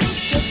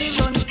challenge you to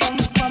run, come,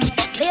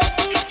 let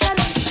me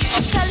challenge.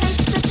 Challenge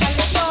to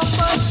challenge your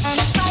force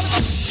and fight.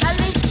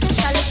 Challenge to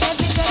challenge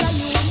every day that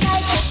you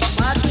unite.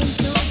 Walk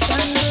into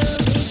jungle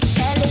with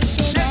challenge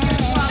in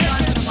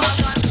hand.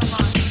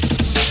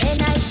 When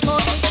I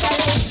smoke with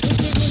challenge,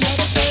 it is a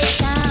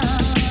meditation.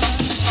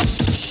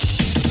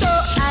 So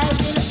I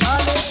will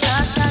always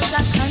talk as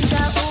a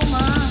ganja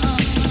woman.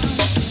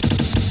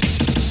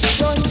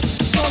 Run,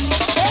 come,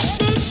 let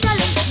me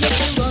challenge you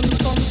to run,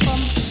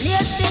 come,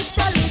 let me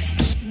challenge.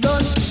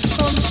 Run,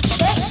 come,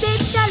 let me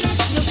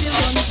challenge you to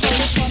run,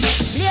 come,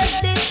 let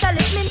me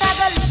challenge. Me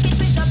never look it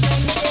with a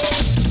friendship.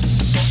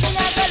 Me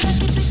never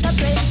look it with a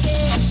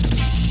friendship.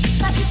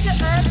 Cause if you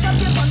hurt up,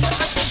 you're gonna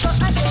have to go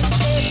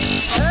against it.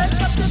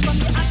 Hurt up, you're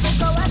gonna have to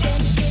go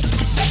against it.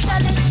 The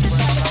challenge to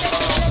challenge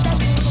every day that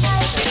you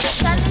unite.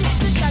 Challenge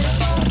to challenge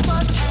your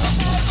force and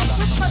fight.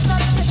 We cut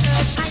up the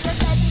hurt and you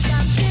said it's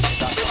damn shit.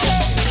 We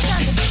take the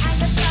challenge and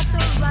you start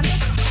to run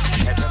it.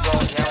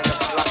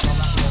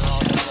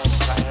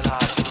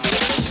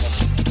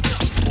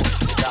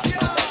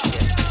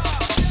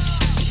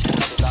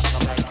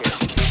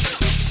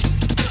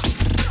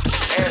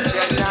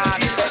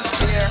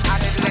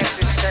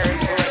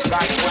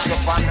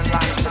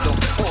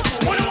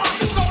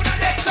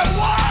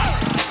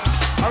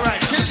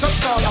 Alright, kill some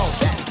sound out.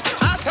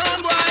 I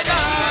sound boy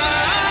gone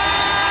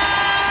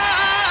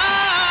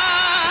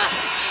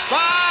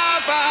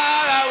far,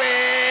 far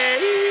away.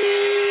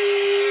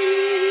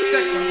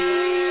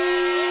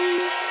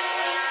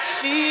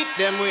 Beat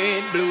them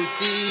with blue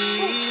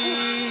steel.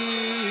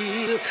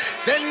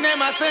 Send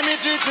them a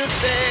cemetery to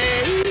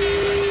stay.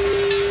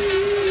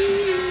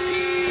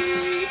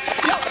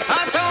 Yo,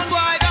 I sound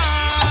boy gone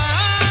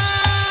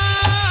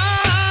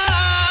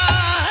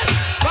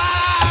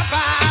far,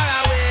 far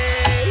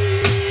away.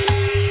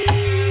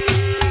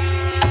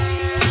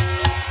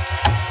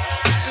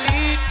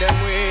 Lead them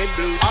with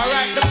blue steel.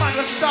 Alright, the man,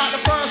 let's start the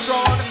first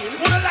round.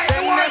 Who don't like the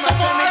Send war them a some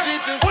more? cemetery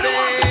to Who don't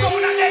want to stay. go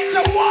against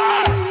the war?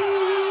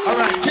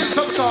 Alright, kill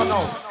some sound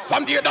now.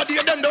 From the other day,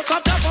 them just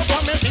have to go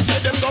for me. Say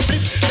them go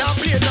flip. Now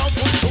play, now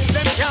put tune.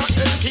 Them can't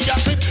empty a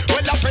clip.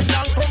 Well, a friend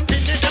and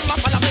company, them a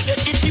follow me.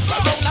 Get it tip.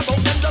 Round about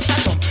them just a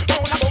jump.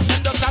 Round about them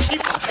just a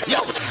skip.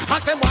 Yo,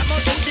 ask them what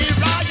not to the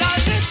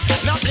royalist.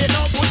 Now play,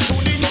 now put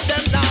tune in.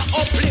 Them now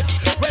uplift.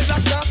 Well,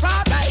 that's the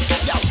right.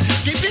 Yo,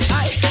 give it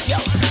high. Yo,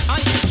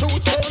 and the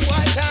truth sound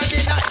why can't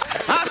deny.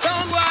 I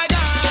sound why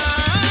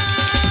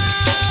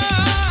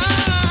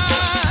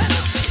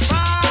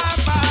far,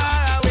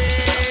 far away.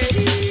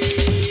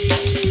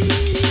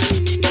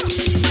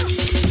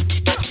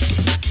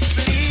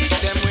 Bleed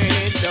them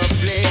with the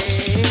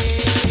flame.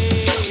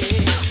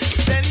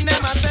 Send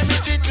them a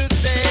cemetery to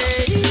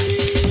stay.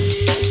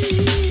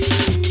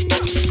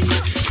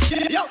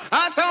 Yo,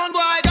 I sound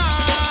boy gone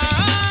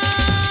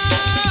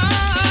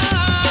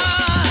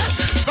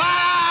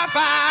far,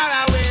 far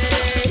away.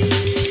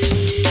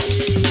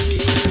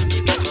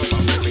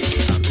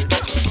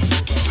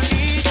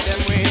 Bleed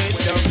them with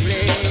the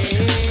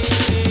flame.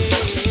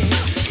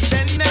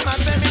 Send them a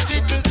cemetery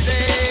to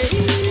stay.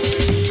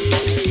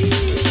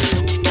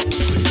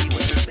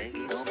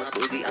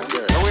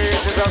 The way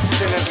it is up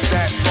still is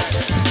dead.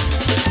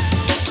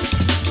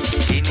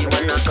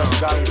 When you come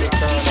down, you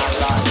turn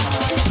alive.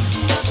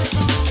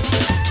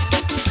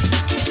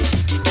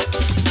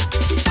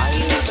 I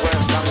ain't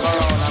west and go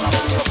around and I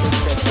feel up with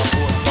step of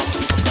boy.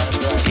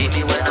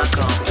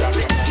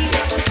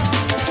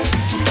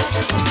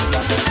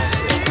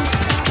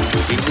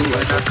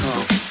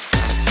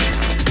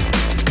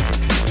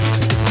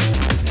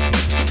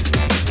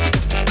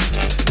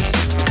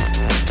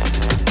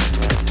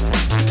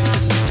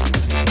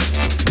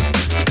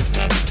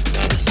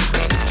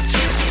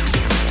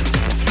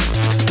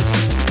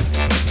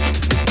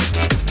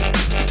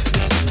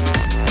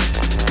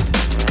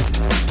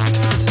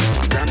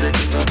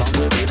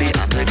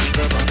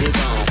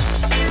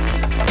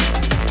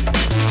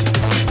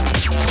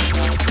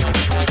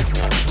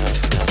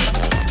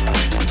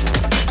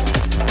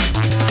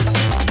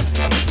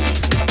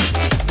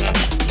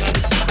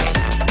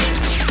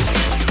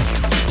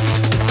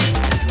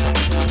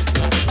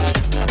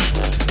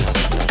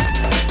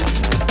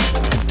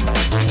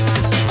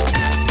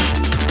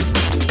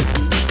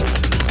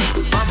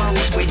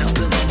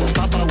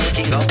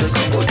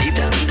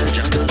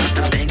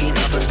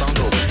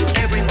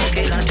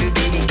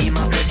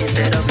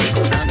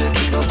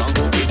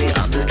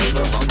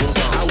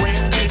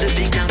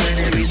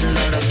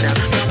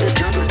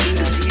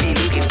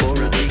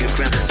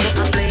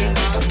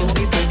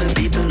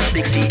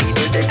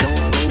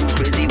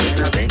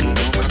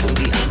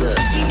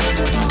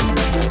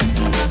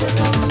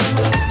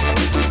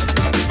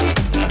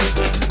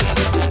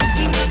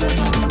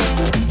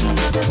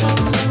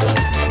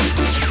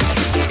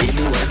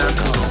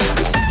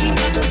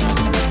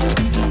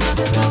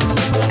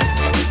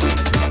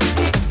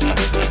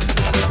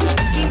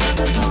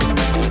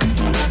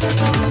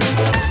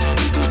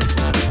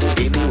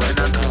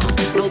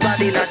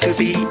 nobody not to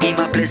be in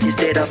my place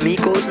instead of me,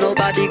 cause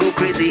nobody go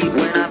crazy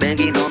when I'm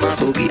banging on my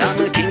boogie. I'm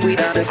a king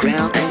without a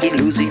crown, hanging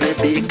loose in a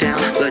big town,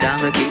 but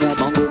I'm a king of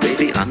bongo,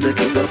 baby, I'm the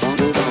king of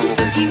bongo bongo.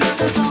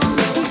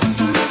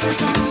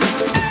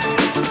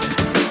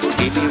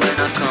 Give me when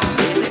I come,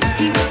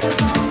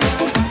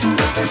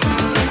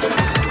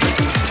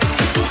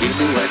 give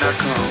me when I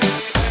come.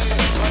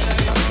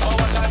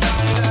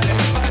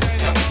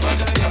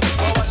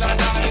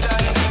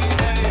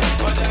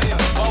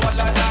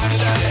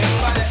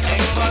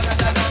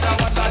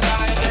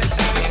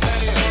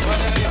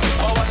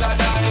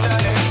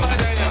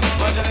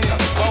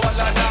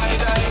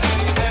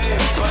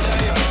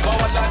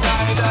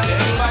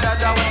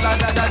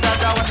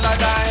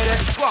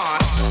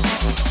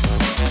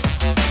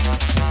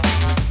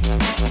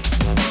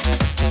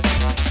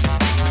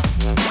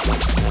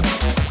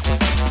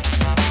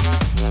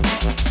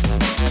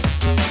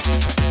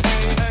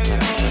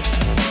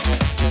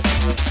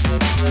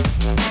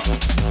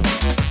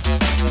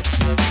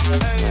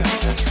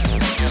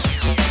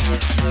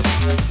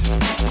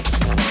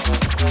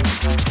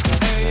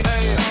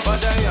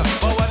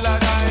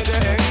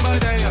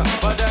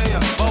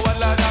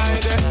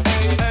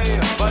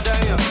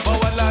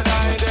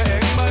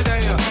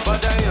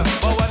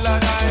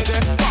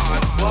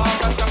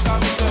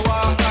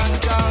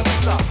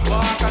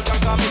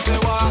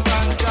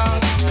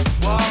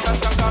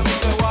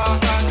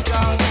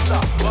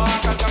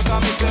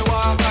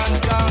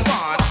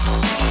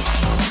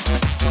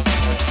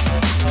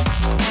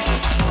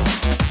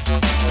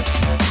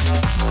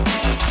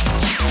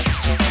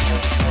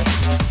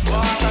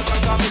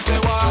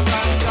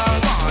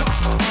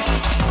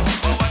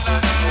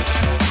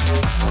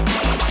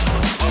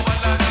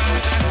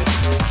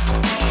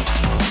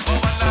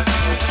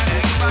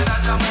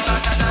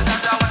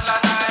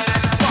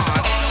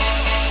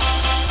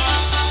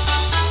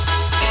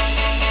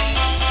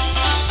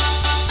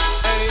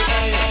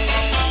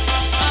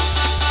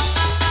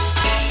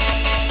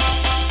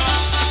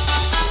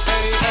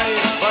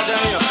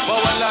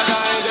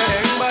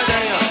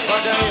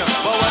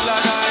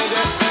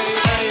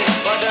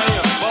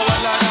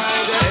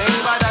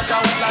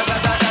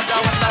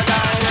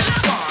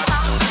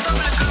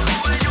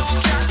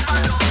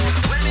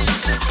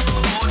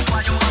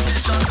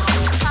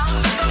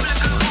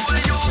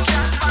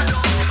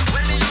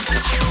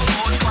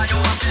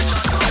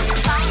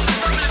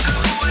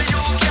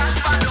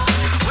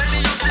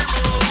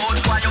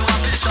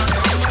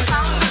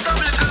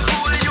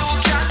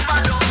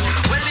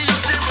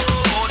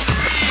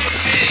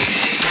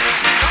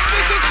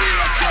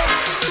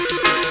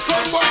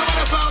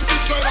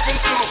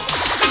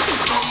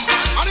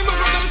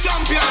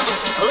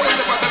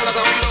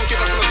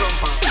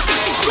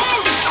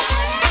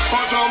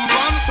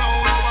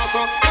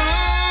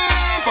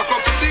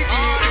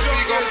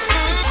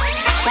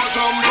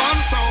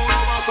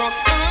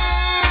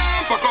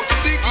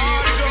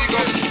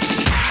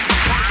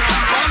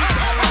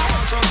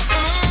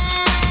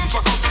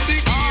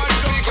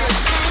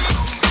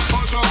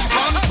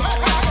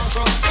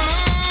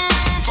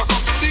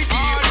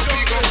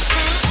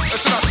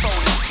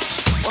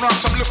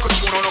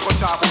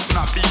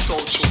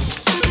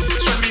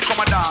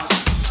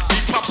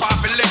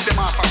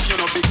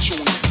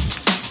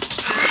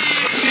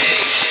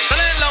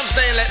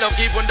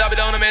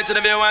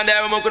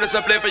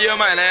 Play for your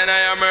mind and I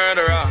am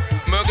murderer.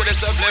 Murder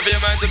this up, play for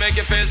your mind to make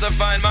you feel so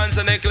fine. Man,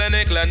 so nickel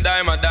and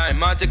dime a dime.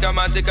 Matica,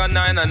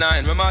 9 and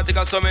 9.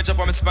 Matica, so much up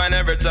on my spine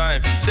every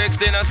time.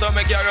 16 and so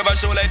make you rubber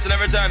show lights and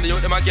every time. The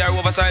youth them a carry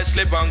oversized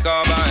clip on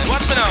carbine.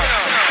 Watch me now.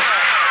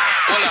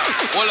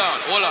 Hold on.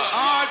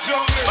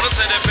 Wanna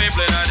say the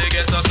people in the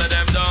ghetto say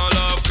them don't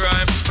love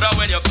crime. But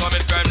when you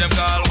commit crime, them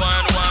call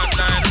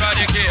 119.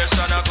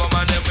 Radication, I come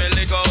and them will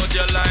lick out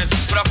your line.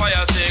 But a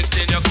fire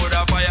 16, you could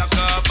have fire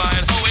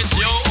carbine. Oh, it's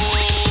you.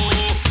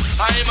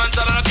 I'm on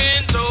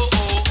talking to,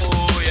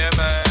 yeah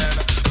man.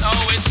 Now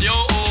it's you.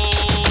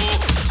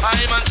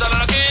 I'm on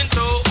talking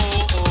to,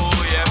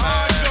 yeah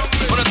man.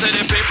 Wanna say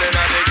the people in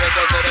the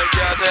ghetto say them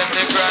can't take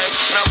the crime.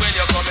 Now when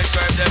you commit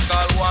crime, them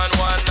call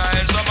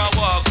 119. Some a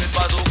walk with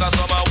bazooka,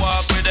 some a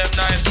walk with them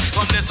knife.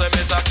 Come listen,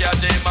 Miss Akia,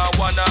 they my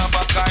one of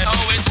a kind.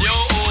 Now it's you.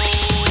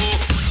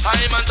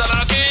 I'm on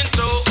talking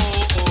to,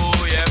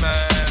 yeah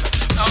man.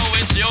 Now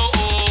it's you.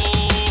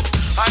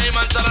 I'm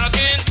on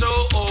talking to,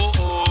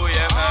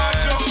 yeah man.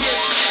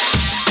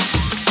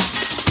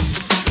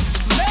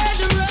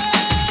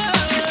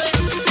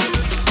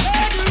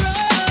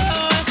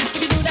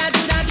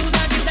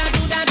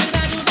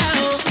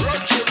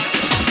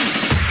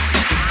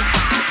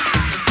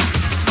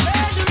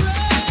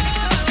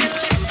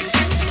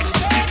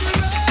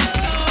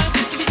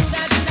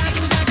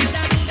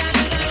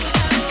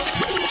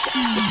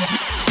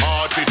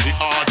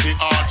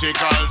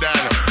 Article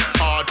then,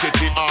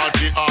 article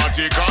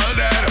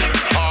then,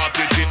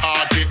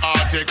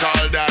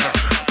 article then,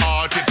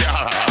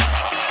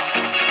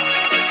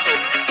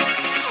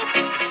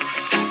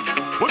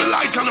 What the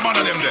lights on the man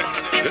of them there?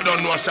 They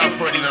don't know South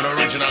Freddy's an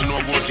original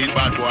no go teeth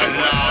bad boy.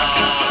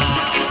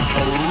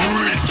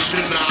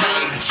 Original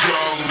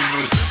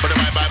jungle. But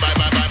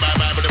bye.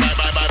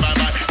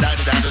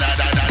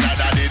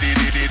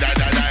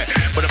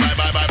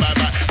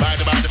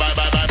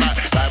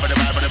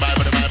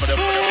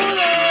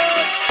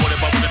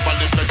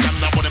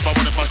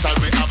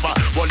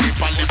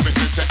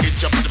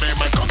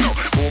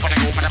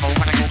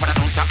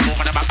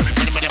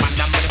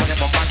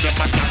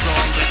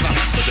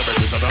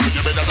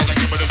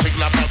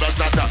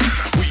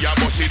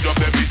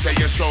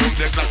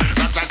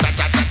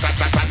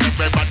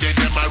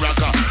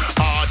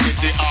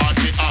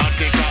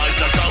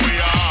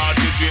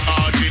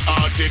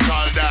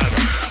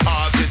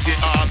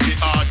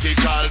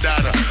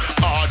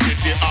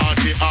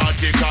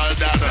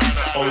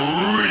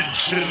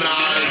 Original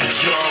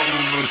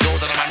jungle. Know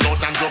that I'm a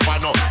note and drop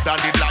and up. Down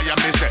the lion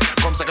me say,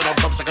 come second up,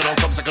 come second up,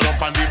 come second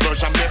up on the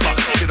version paper.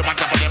 Sit up on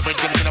top of the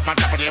rhythm, sit up on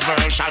top of the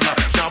version.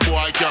 Now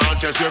boy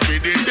can't test you for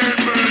the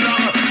devil.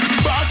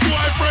 Bad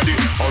boy Freddy,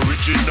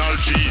 original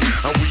G,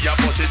 and we are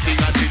busting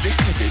at the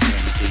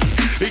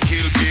he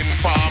kill king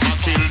farmer,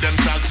 kill them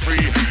tax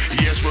free.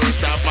 Yes,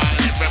 first of all,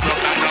 if we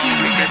block and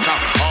down, we make a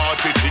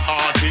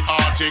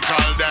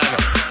article then.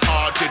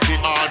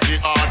 Article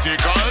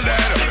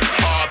then.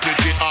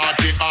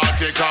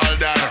 Article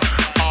then.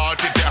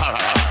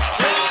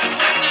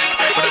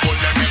 But I want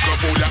them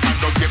microphone and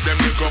don't give them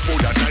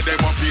microphone. Tie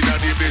them up in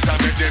the place and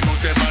make them know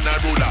them man a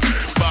ruler.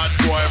 Bad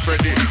boy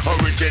Freddy,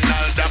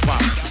 original dapper.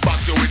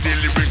 Box you with the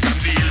lyrics and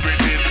deal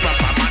with it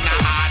proper. Man a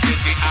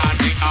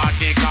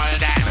article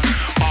then.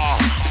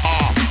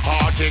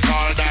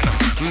 Article then.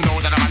 Know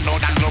that I'm no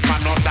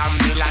damn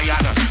the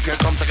lion.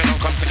 Come second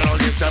on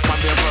this step on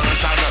the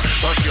version.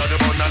 So share the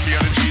bun and me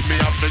and the cheat me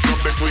have to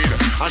jump between.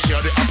 And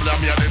share the apple and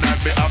me and the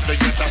knife me have to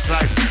get a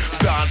slice.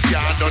 Dance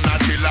can't done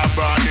until I'm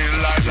burning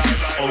light.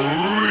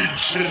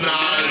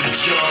 Original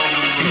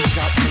jungle. It's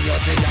got me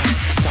out there.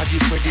 Daddy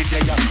Freddy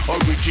there.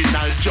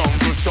 Original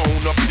jungle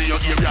sound up in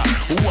your area.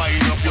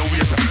 Wind up your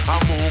waist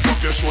and move up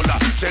your shoulder.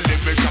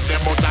 Celebration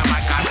them out of my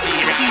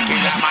casino.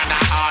 Kill a man a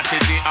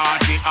article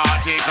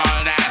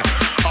then.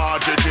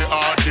 Article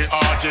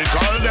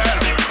then.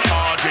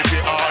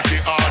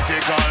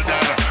 Article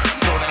then.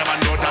 No that I'm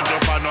no damn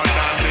just for no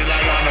damn the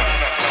lion.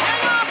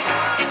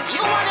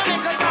 You wanna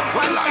make a jump?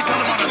 Well, light on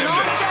the man in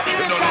there.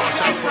 You don't know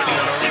Sam Freddy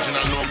an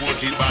original no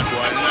goatee bad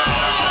boy.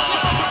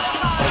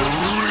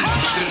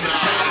 Original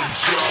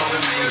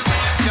jungle.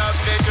 Stop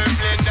it, we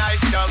play nice,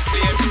 stop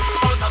it.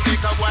 Also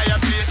make a wire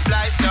play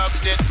splice, stop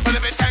it. Well,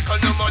 if it take on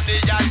the money,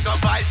 I go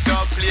buy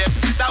stop it.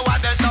 That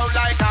one that sound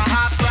like a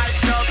half price,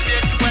 stop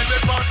it. When we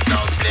bust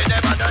stop it,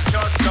 never not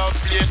just stop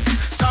it.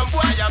 Some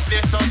wire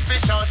play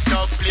suspicious,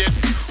 stop it.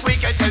 We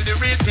can tell the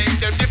real thing,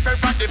 them different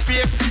from the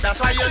fake.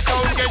 That's why your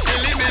sound get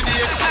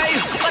eliminated. Hey,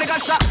 what I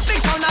got shot? Big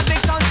sound,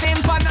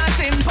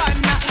 simple.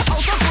 Out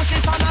of pussy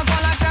sound, I go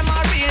like them a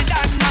real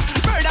done.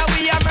 Murder,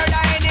 we a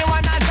murder,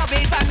 anyone has a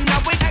bit. And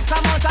we X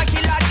amount of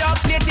killer dub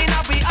plate in a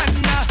we hand.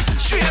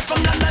 Straight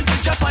from London to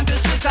Japan to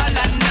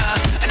Switzerland.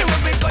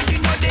 Anywhere we go, you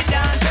know they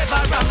dance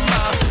ever ram.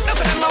 Look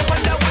at them, I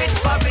wonder which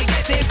part we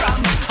get it from.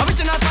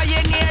 Original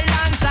pioneer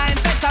land sign,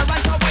 veteran,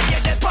 so where you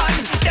depend.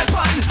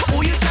 Who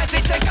you try to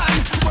take on?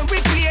 When we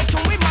create,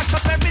 we match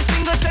up every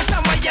single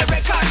session where you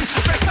reckon.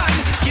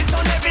 Gives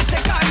on every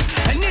second.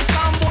 And this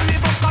song boy, we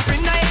both up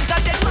in night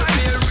that dead man.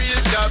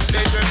 Real dub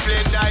plate, we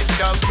play nice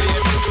dub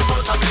plate.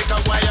 Also make a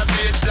wire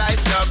play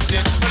splice dub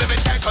plate. Well, if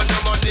it take on the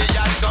money,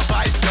 I go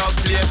buy stop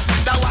plate.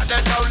 That one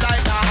that sound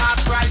like a half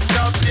price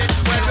stop plate.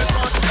 When we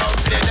bust stop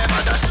plate,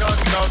 never not just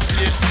stop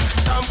plate.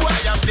 Some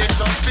wire play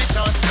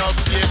suspicious stop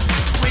plate.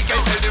 We can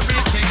tell the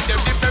real thing, them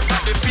different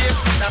from the fake.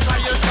 That's why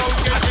your sound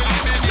get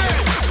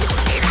eliminated.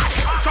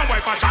 Some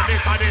wipe a shot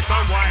this and this,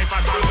 some wipe a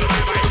shot this.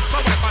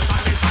 Some wipe a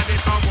shot this and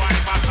this, some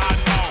wipe a shot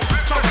now.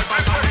 Some wipe a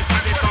shot this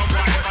and this, some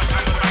wipe a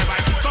shot bye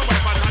bye. Some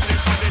wipe a shot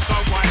this and this,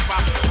 some wipe a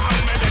shot.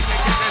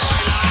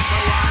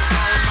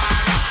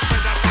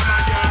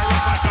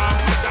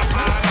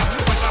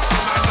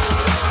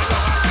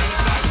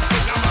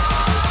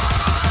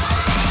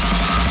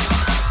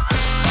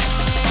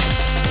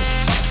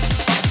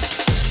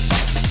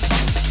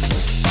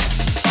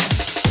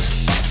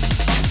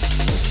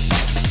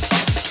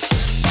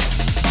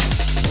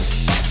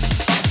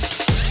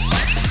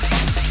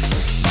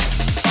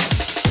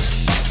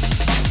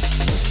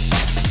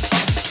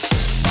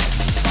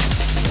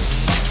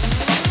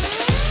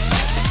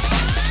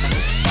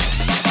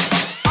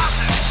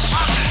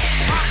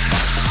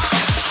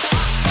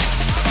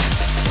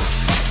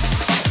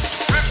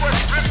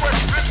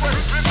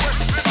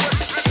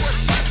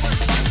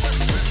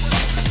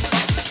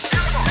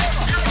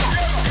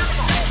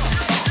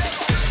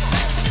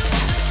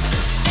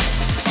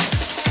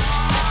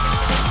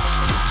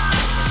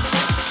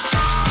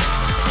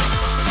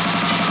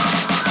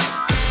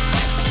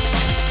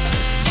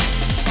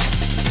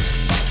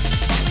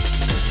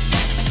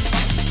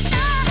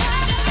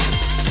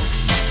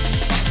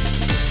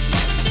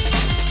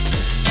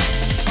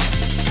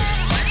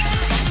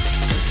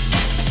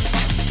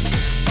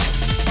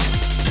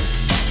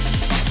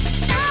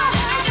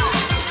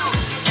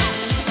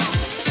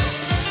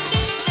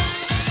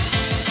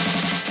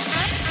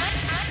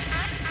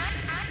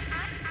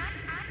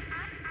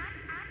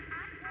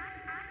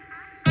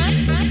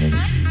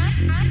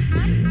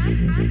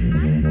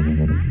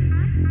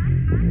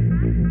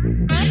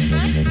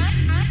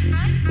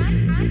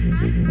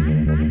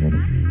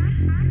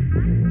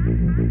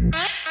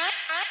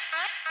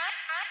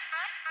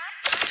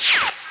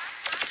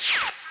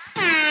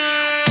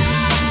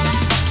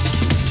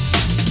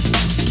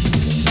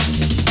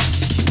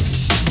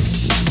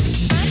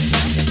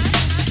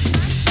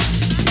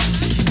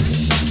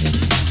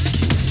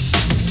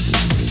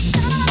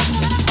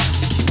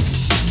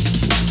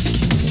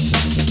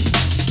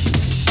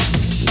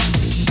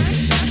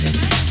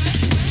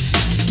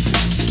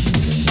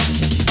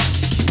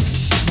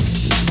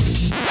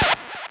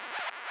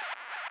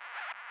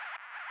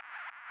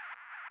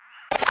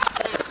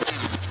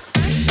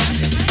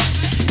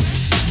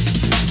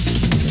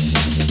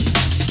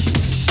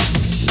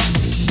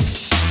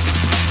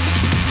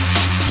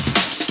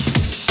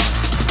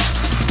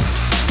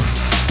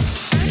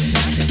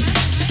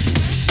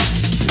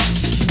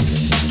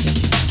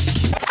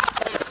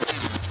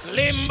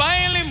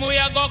 by limb, we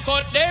a go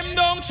cut them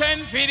down,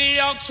 send for the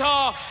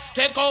oxa.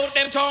 Take out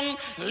them tongue,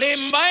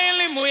 limb by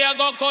limb, we a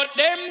go cut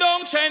them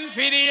down, send for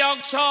the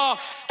oxa.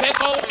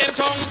 Take out them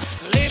tongue,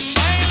 limb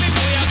by limb,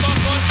 we a go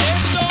cut them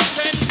down,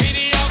 send for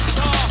the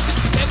oxa.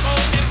 Take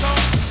out them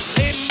tongue,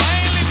 limb by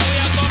limb, we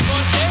a go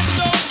cut them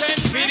down,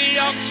 send for the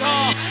oxa.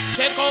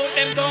 Take out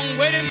them tongue,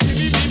 where them see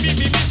me,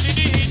 see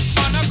the hit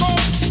man a go.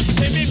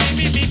 See me,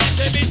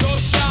 say me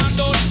just can't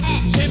done.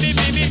 See me,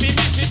 see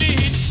the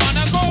hit man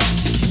a go.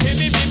 See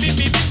me,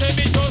 say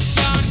me just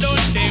can't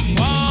done. Them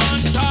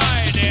one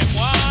time, them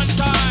one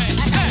time.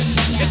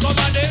 They come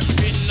and them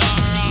spin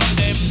around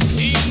them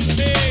things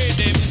say,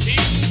 them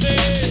things say.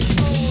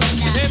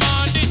 Them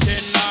on the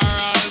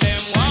general,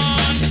 them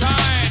one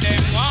time,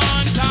 them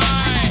one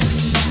time.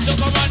 They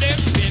come and them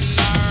spin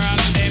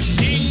around them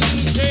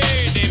things say,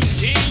 them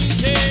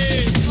things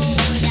say.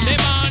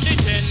 Them on the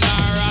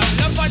general,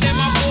 love for them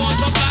a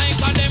pose up like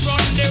a them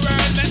run the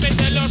world. Let me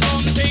tell you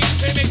something,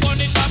 say me gun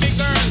it to me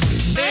girl.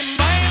 Them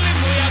by them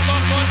we a go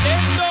cut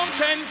them down,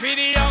 send for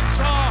the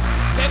oxa.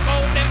 Take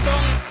out them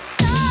tongue.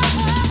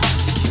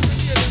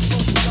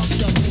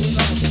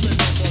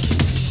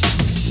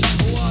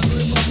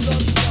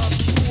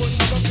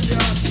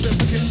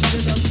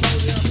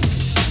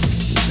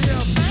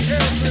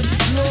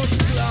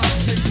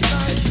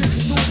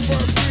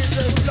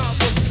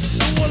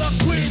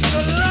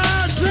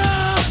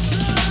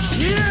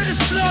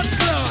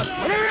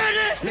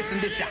 Listen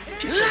this ya.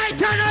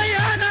 Light on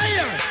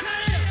here.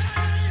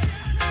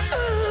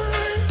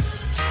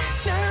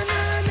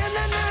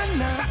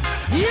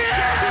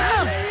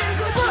 Yeah!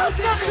 Bounce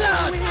the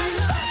cloud!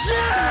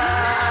 Yeah!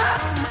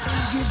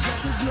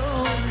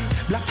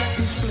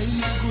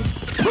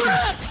 Pull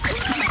up!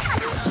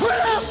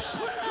 Pull up!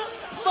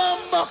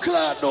 Mama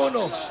cloud,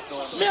 no.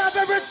 Me have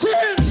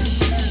everything!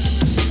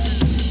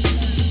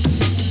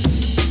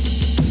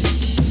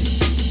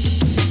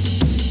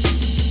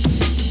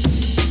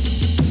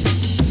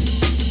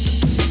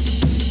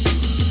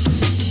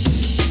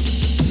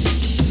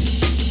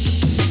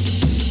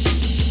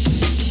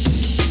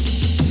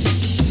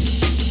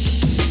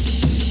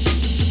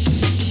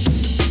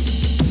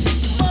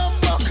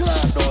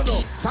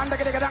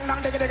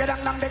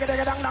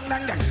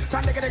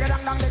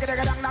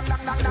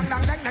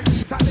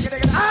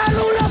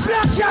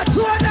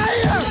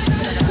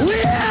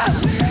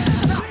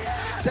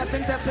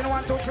 Testing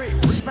 1, 2, 3.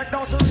 Respect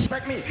those who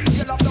respect me.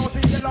 You love those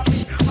who love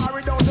me.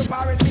 Parry those who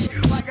parry me.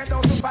 Fight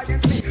those who fight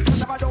against me.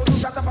 Shut up those who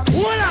shut up for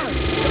me. What up?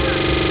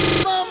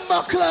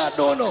 Mama clad,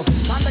 no.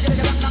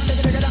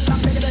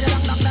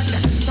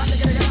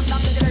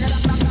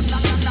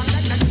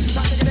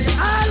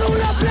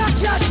 Hallelujah, black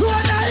cat, who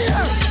are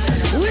here?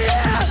 We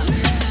are.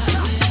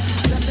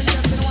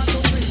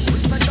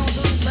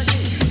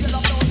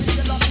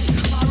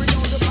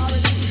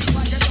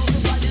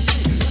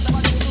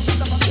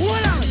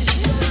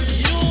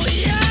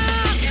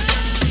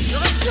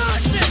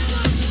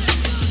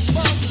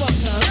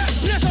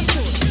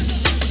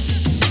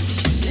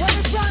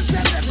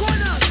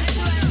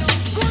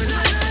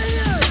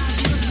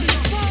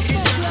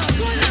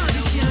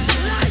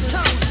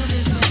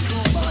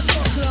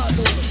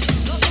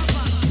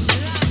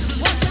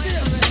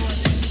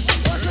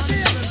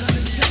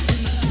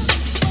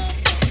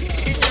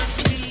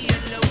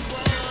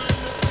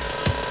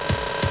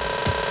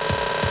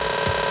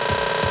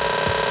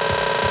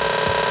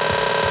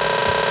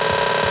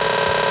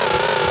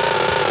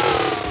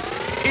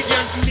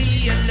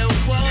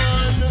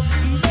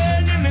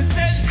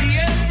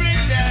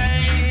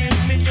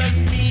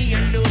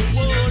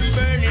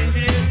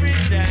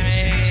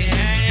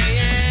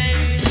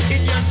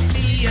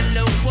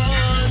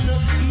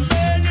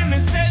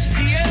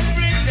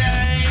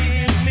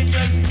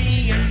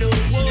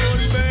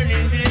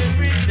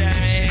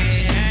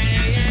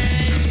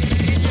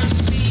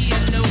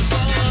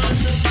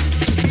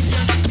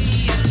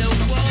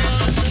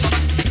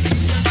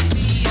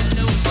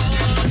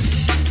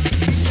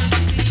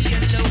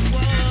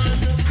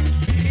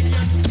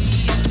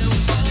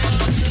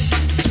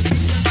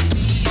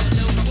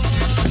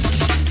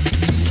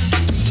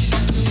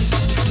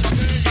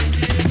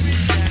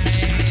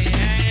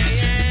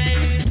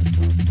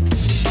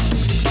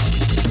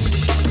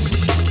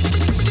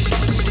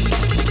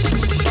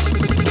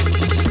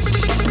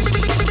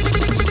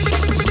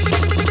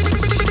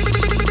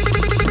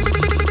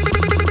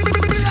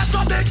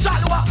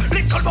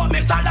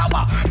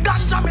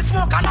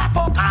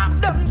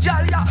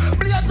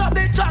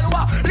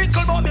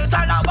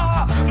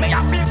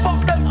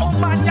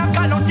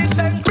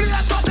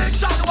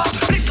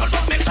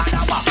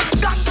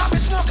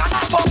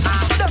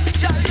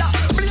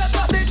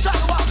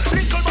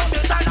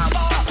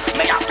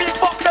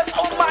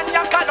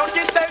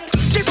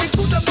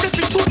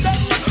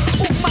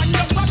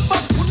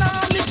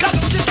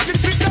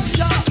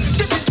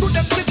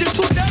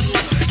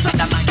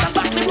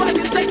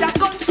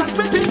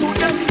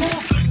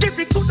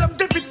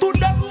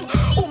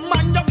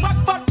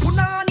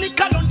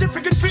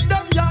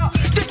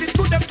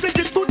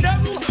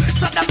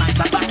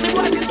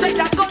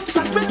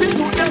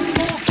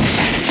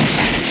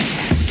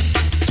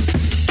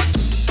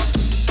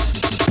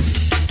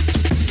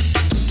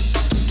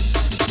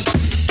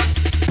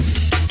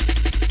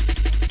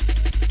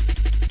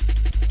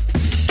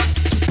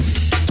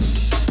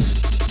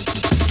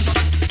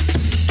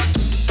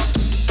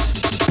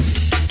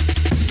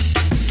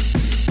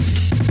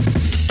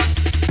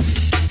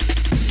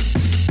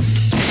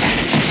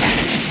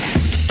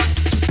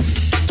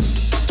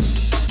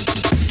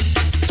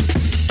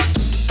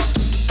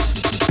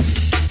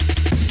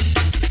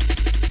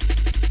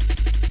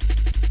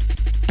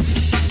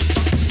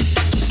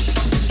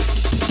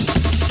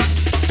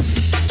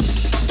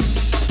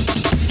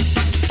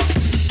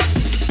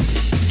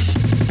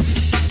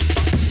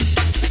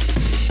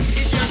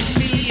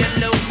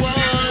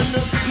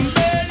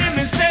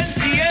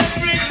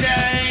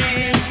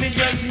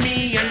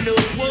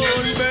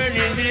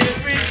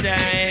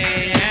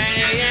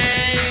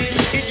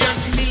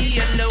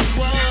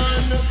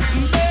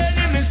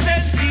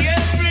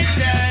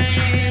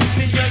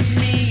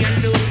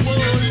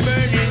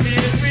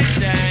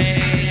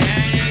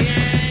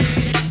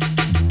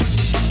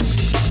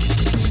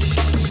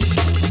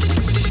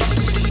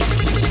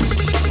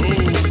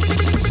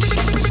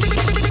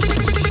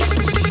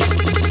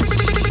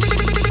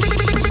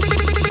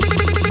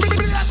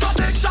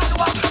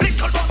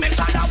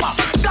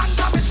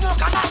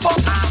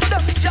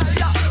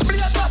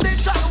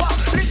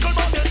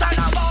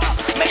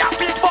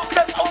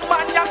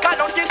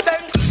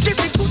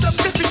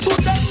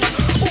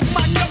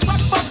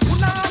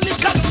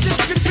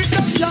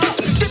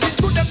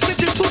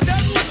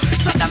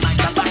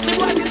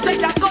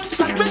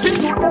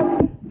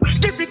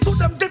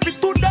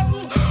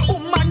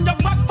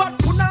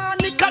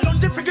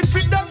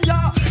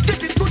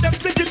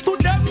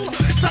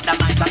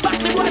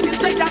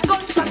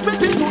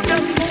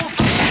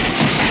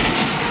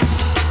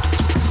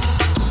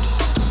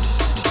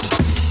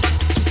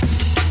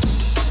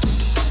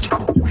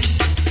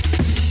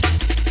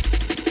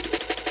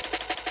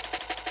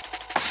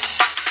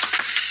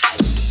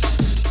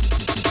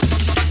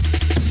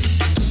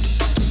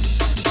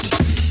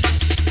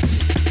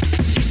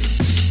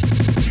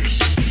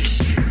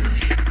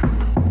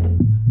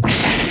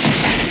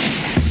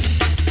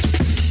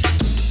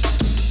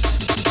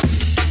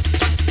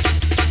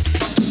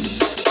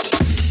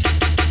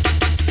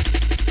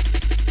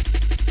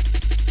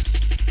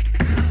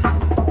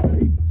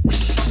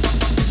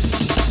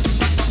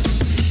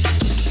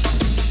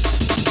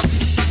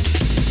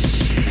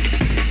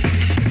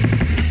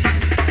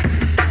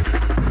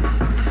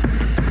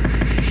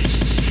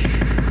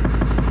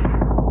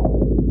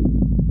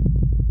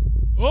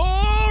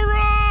 All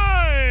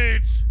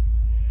right.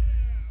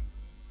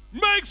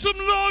 Make some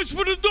noise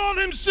for the Don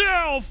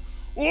himself.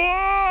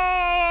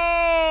 Whoa!